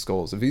bust some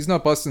skulls. If he's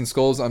not busting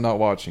skulls, I'm not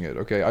watching it.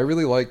 Okay, I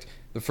really liked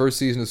the first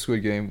season of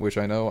Squid Game, which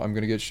I know I'm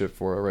gonna get shit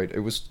for. All right,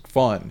 it was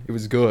fun. It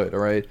was good. All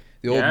right,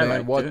 the old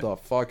man. What the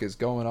fuck is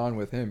going on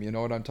with him? You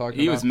know what I'm talking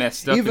about? He was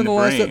messed up in the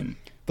brain.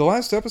 The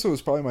last episode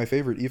was probably my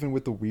favorite, even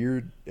with the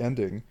weird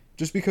ending.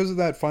 Just because of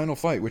that final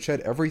fight, which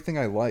had everything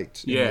I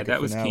liked. Yeah, like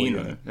that was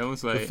keen. That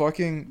was like...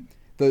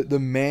 The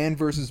man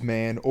versus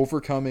man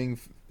overcoming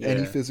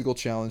any physical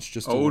challenge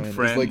just to old win.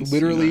 Friends, it's like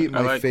literally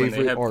my like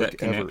favorite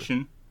arc ever.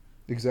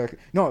 Exactly.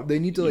 No, they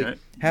need to like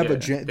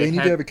they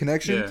need to have a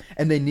connection,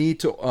 and they need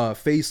to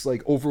face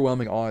like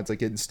overwhelming odds, like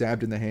getting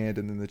stabbed in the hand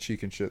and then the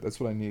cheek and shit. That's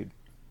what I need.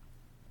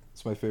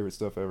 It's my favorite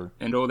stuff ever.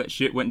 And all that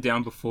shit went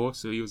down before,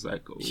 so he was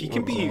like, he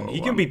can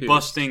be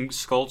busting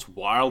skulls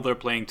while they're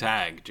playing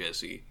tag,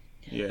 Jesse.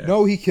 Yeah.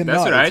 No, he cannot.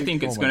 That's what I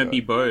think. It's going to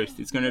be both.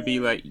 It's going to be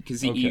like,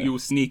 because you'll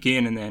sneak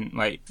in, and then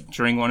like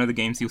during one of the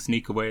games you'll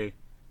sneak away.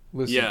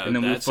 Listen, yeah, and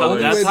then that's how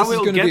we'll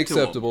going to get be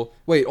acceptable.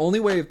 Wait,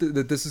 only way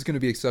that this is going to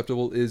be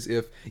acceptable is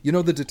if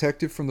the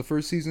detective from the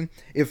first season.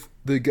 If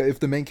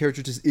the main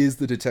character just is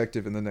the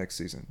detective in the next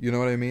season, you know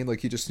what I mean?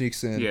 Like he just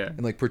sneaks in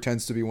and like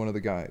pretends to be one of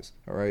the guys.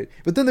 All right,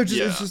 but then it's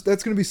just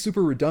that's going to be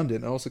super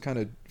redundant and also kind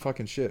of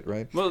fucking shit,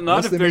 right? Well,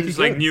 not if there's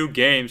like new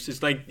games.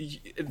 It's like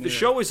the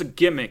show is a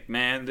gimmick,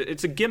 man.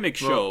 It's a gimmick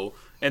show,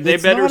 and they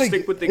better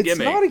stick with the gimmick. It's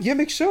not a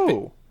gimmick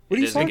show. What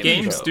are you talking about?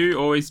 Games do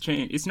always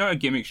change. It's not a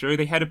gimmick show.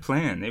 They had a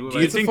plan. They were. Do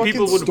you think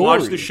people would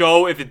watch the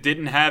show if it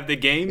didn't have the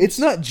games? It's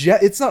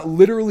not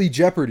literally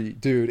Jeopardy,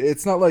 dude.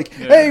 It's not like,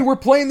 hey, we're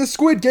playing the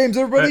Squid Games,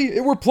 everybody.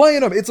 We're playing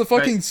them. It's a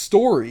fucking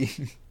story.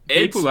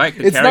 People like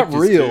the it's characters. It's not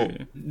real.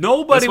 Too.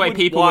 Nobody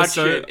would watch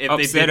it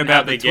if they didn't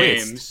have the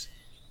games.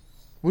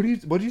 What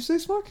do you say,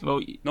 Smoke?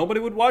 Well, nobody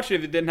would watch it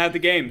if it didn't have the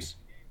games.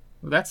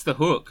 Well, that's the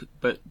hook,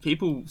 but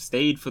people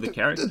stayed for the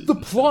characters. The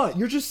plot.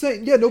 You're just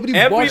saying, nobody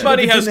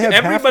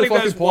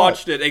has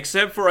watched it,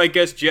 except for, I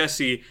guess,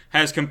 Jesse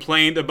has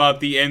complained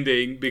about the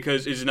ending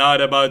because it's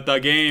not about the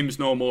games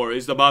no more.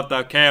 It's about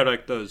the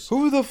characters.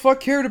 Who the fuck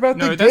cared about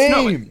the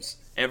games?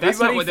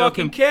 Everybody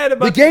fucking cared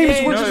about the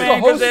games. Were just the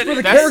hosts for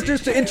the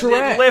characters to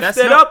interact.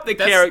 Lifted up the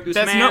characters,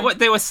 man. That's not what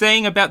they were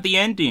saying about the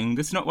ending.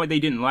 That's not why they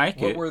didn't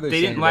like it.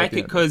 They didn't like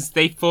it because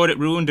they thought it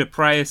ruined a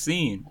prior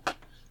scene.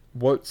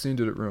 What scene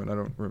did it ruin? I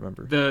don't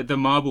remember. The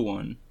marble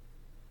one.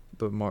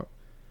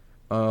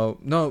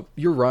 No,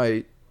 you're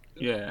right.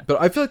 Yeah.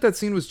 But I feel like that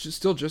scene was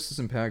still just as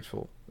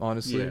impactful,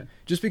 honestly. Yeah.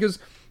 Just because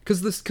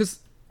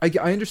I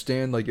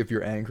understand, like, if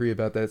you're angry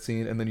about that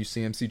scene and then you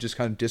see MC just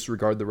kind of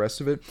disregard the rest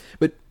of it.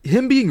 But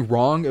him being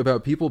wrong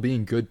about people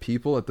being good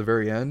people at the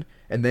very end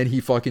and then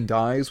he fucking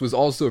dies was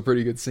also a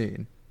pretty good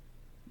scene.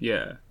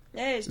 Yeah.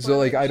 So,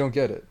 like, I don't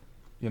get it,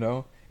 you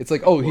know? It's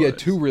like, he had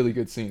two really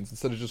good scenes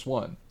instead of just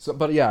one. So,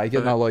 but yeah, I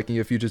get not liking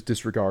if you just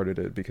disregarded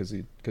it because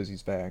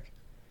he's back.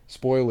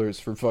 Spoilers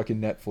for fucking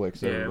Netflix.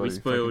 Yeah, we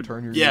spoiled.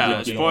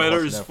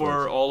 Spoilers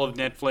for all of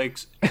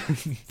Netflix.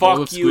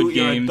 Fuck you,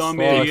 you're a dumb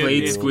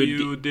idiot.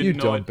 You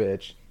dumb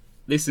bitch.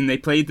 Listen, they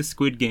played the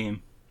Squid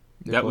Game.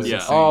 That was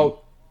insane.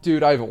 Oh,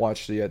 dude, I haven't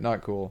watched it yet.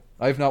 Not cool.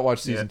 I have not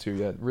watched season 2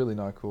 yet. Really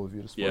not cool of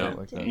you to spoil it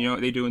like that. You know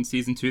what they do in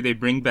season 2? They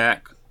bring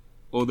back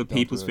all the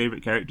people's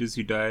favorite characters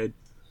who died.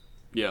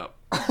 Yeah.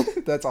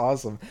 That's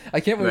awesome. I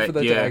can't wait for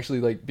that to actually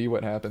like be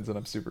what happens, and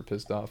I'm super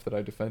pissed off that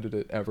I defended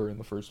it ever in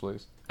the first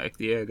place. Like,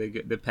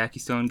 the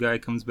Pakistan guy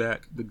comes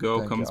back. The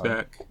girl comes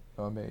back.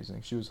 Oh,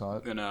 amazing. She was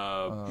hot.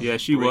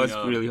 She was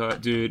really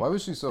hot, dude. Why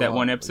was she so that hot?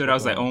 one episode, I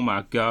was like, oh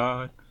my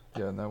god.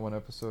 Yeah, in that one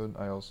episode,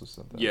 I also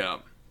said that. Yeah.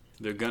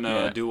 They're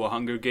gonna do a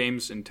Hunger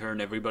Games and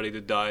turn everybody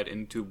that died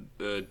into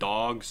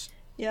dogs.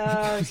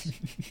 Yeah.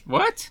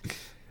 What?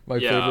 My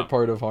favorite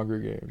part of Hunger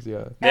Games,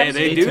 yeah.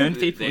 They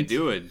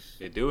do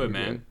it,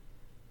 man.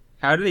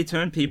 How do they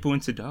turn people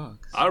into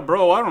dogs? I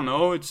don't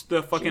know. It's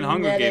the fucking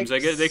Hunger Games. I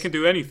guess they can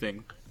do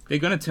anything. They're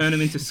gonna turn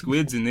them into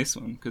squids in this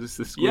one because it's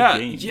the Squid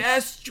Game.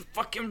 Yes, you're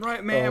fucking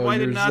right, man. Why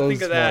did I not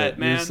think of that,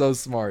 man? You're so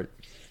smart.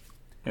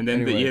 And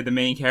then the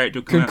main character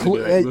will come out and be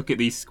like, look at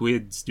these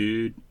squids,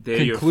 dude.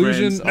 They're your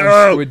friends. Conclusion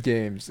on Squid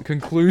Games.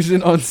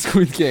 Conclusion on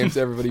Squid Games,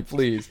 everybody,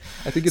 please.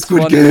 I think it's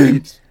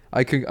funny.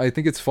 I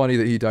think it's funny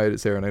that he dyed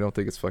his hair, and I don't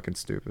think it's fucking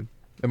stupid.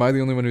 Am I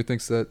the only one who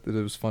thinks that it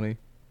was funny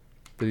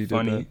that he did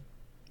that?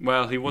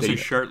 Well, he wasn't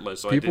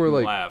shirtless, so people I didn't were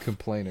like laugh.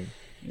 complaining.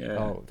 Yeah.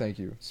 Oh, thank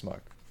you,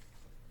 Smuck.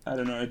 I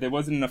don't know. There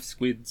wasn't enough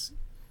squids.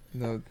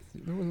 No,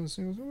 there wasn't a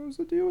single. What was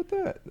the deal with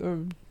that?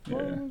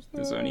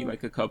 There's only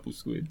like a couple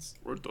squids.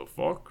 What the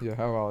fuck? Yeah,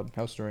 how odd,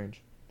 how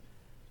strange.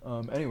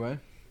 Anyway,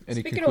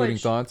 any Speaking concluding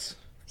thoughts?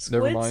 Squids,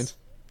 never mind.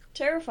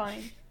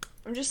 Terrifying.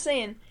 I'm just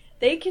saying,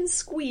 they can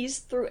squeeze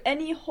through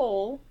any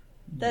hole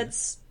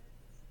that's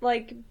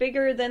like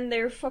bigger than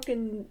their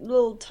fucking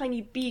little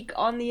tiny beak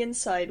on the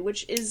inside,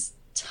 which is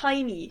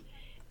tiny.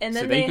 And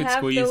then so they could have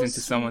squeeze those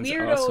into someone's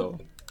asshole.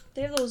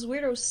 They have those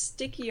weirdo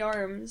sticky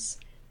arms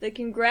that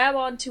can grab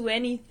onto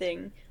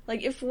anything.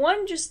 Like if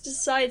one just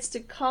decides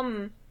to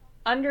come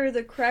under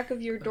the crack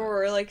of your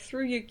door, or like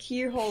through your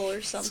keyhole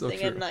or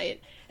something at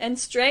night, and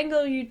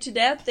strangle you to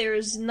death, there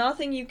is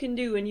nothing you can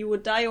do, and you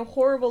would die a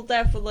horrible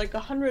death with like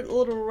 100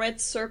 little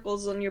red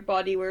circles on your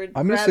body where it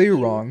I'm gonna say you're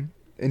wrong,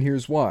 and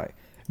here's why.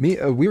 We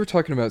were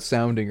talking about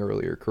sounding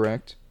earlier,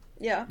 correct?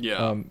 Yeah.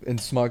 Yeah. And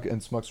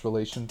Smug's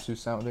relation to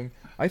sounding.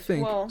 I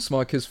think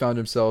Smug has found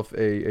himself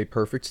a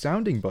perfect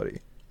sounding buddy.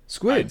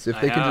 Squids, if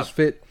they can just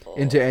fit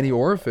into any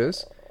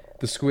orifice,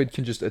 the squid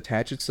can just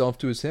attach itself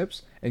to his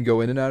hips and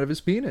go in and out of his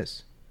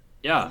penis.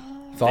 Yeah.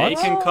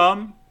 Thoughts?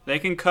 They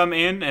can come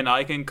in and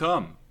I can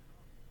come.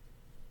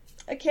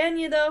 Can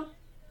you though?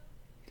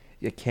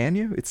 Yeah, can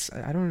you?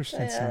 I don't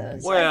understand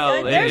sounding.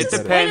 Well, there's it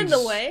a depends. squid in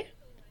the way.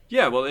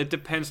 Yeah, well, it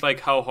depends like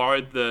how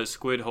hard the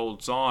squid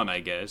holds on, I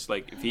guess.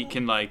 Like if he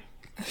can like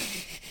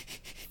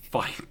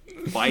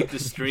fight the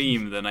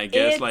stream, then I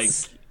guess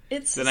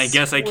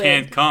I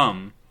can't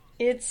come.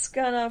 It's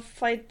gonna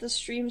fight the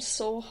stream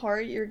so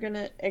hard you're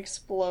gonna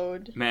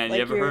explode. Man, like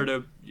you ever heard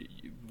of...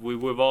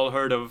 We've all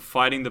heard of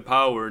fighting the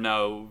power.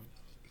 Now,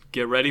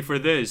 get ready for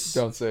this.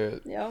 Don't say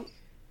it. Yep.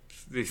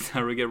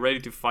 Get ready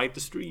to fight the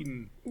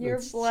stream.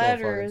 Your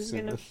bladder is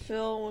gonna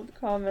fill with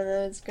cum and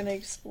then it's gonna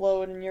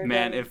explode and you're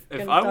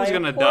if I was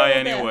gonna die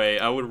anyway,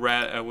 I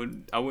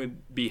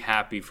would be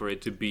happy for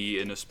it to be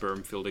in a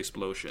sperm-filled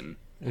explosion.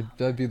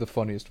 That'd be the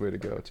funniest way to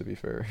go, to be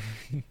fair.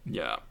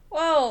 Yeah.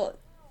 Well...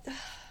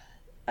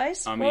 I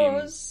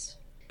suppose.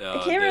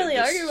 I can't really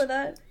argue with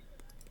that.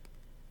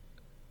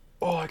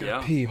 Oh, I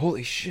gotta pee.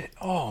 Holy shit.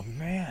 Oh,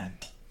 man.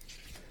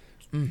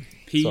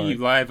 Pee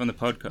live on the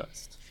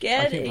podcast.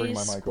 Get a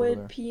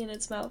squid pee in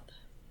its mouth.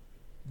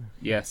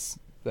 Yes.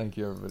 Thank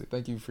you, everybody.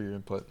 Thank you for your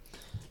input.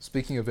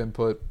 Speaking of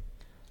input,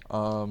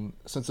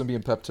 since I'm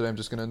being Pep today, I'm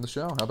just gonna end the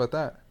show. How about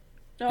that?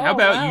 How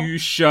about you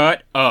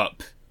shut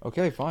up?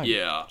 Okay, fine.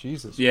 Yeah.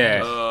 Jesus.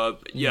 Yeah.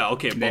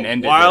 Okay.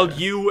 Then while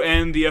you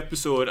end the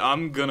episode,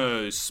 I'm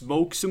gonna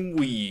smoke some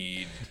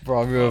weed.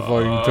 Bro, I'm gonna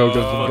fucking choke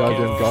up some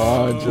goddamn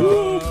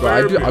ganja.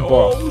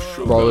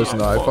 Bro, listen,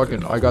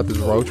 I got this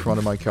roach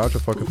running my couch. I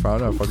fucking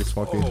found it. I fucking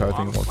smoked the entire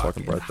thing in one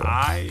fucking breath, bro.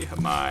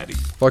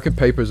 Fucking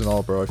papers and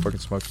all, bro. I fucking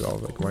smoked it all.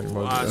 Like, right,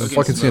 I'm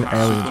fucking seeing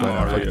aliens right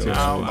now. Fucking seeing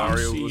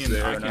aliens.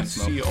 I can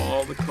see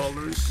all the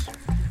colors.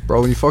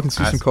 Bro, when you fucking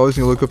see some colors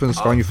and you look up in the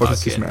sky and you fucking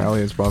see some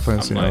aliens, bro. I'm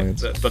fucking seeing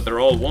aliens. But they're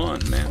all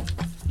one, man.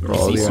 They're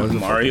all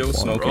Mario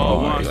smoking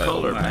all one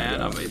color,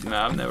 man. I mean,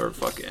 I've never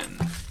fucking...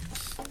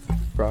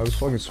 Bro, I was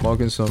fucking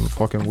smoking some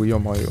fucking weed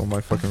on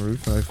my fucking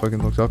roof and I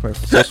fucking looked up and I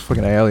saw some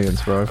fucking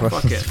aliens, bro.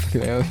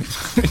 Fucking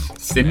aliens.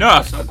 It's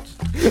enough!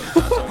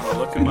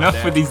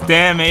 Enough with these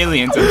damn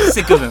aliens. I'm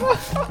sick of them.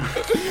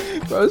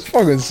 Bro, I was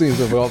fucking seeing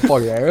some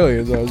fucking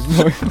aliens. I was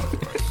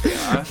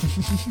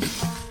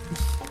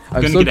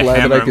I'm so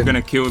glad that I'm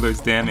gonna kill those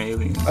damn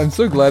aliens. I'm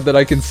so glad that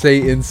I can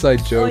say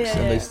inside jokes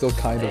and they still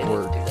kind of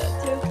work.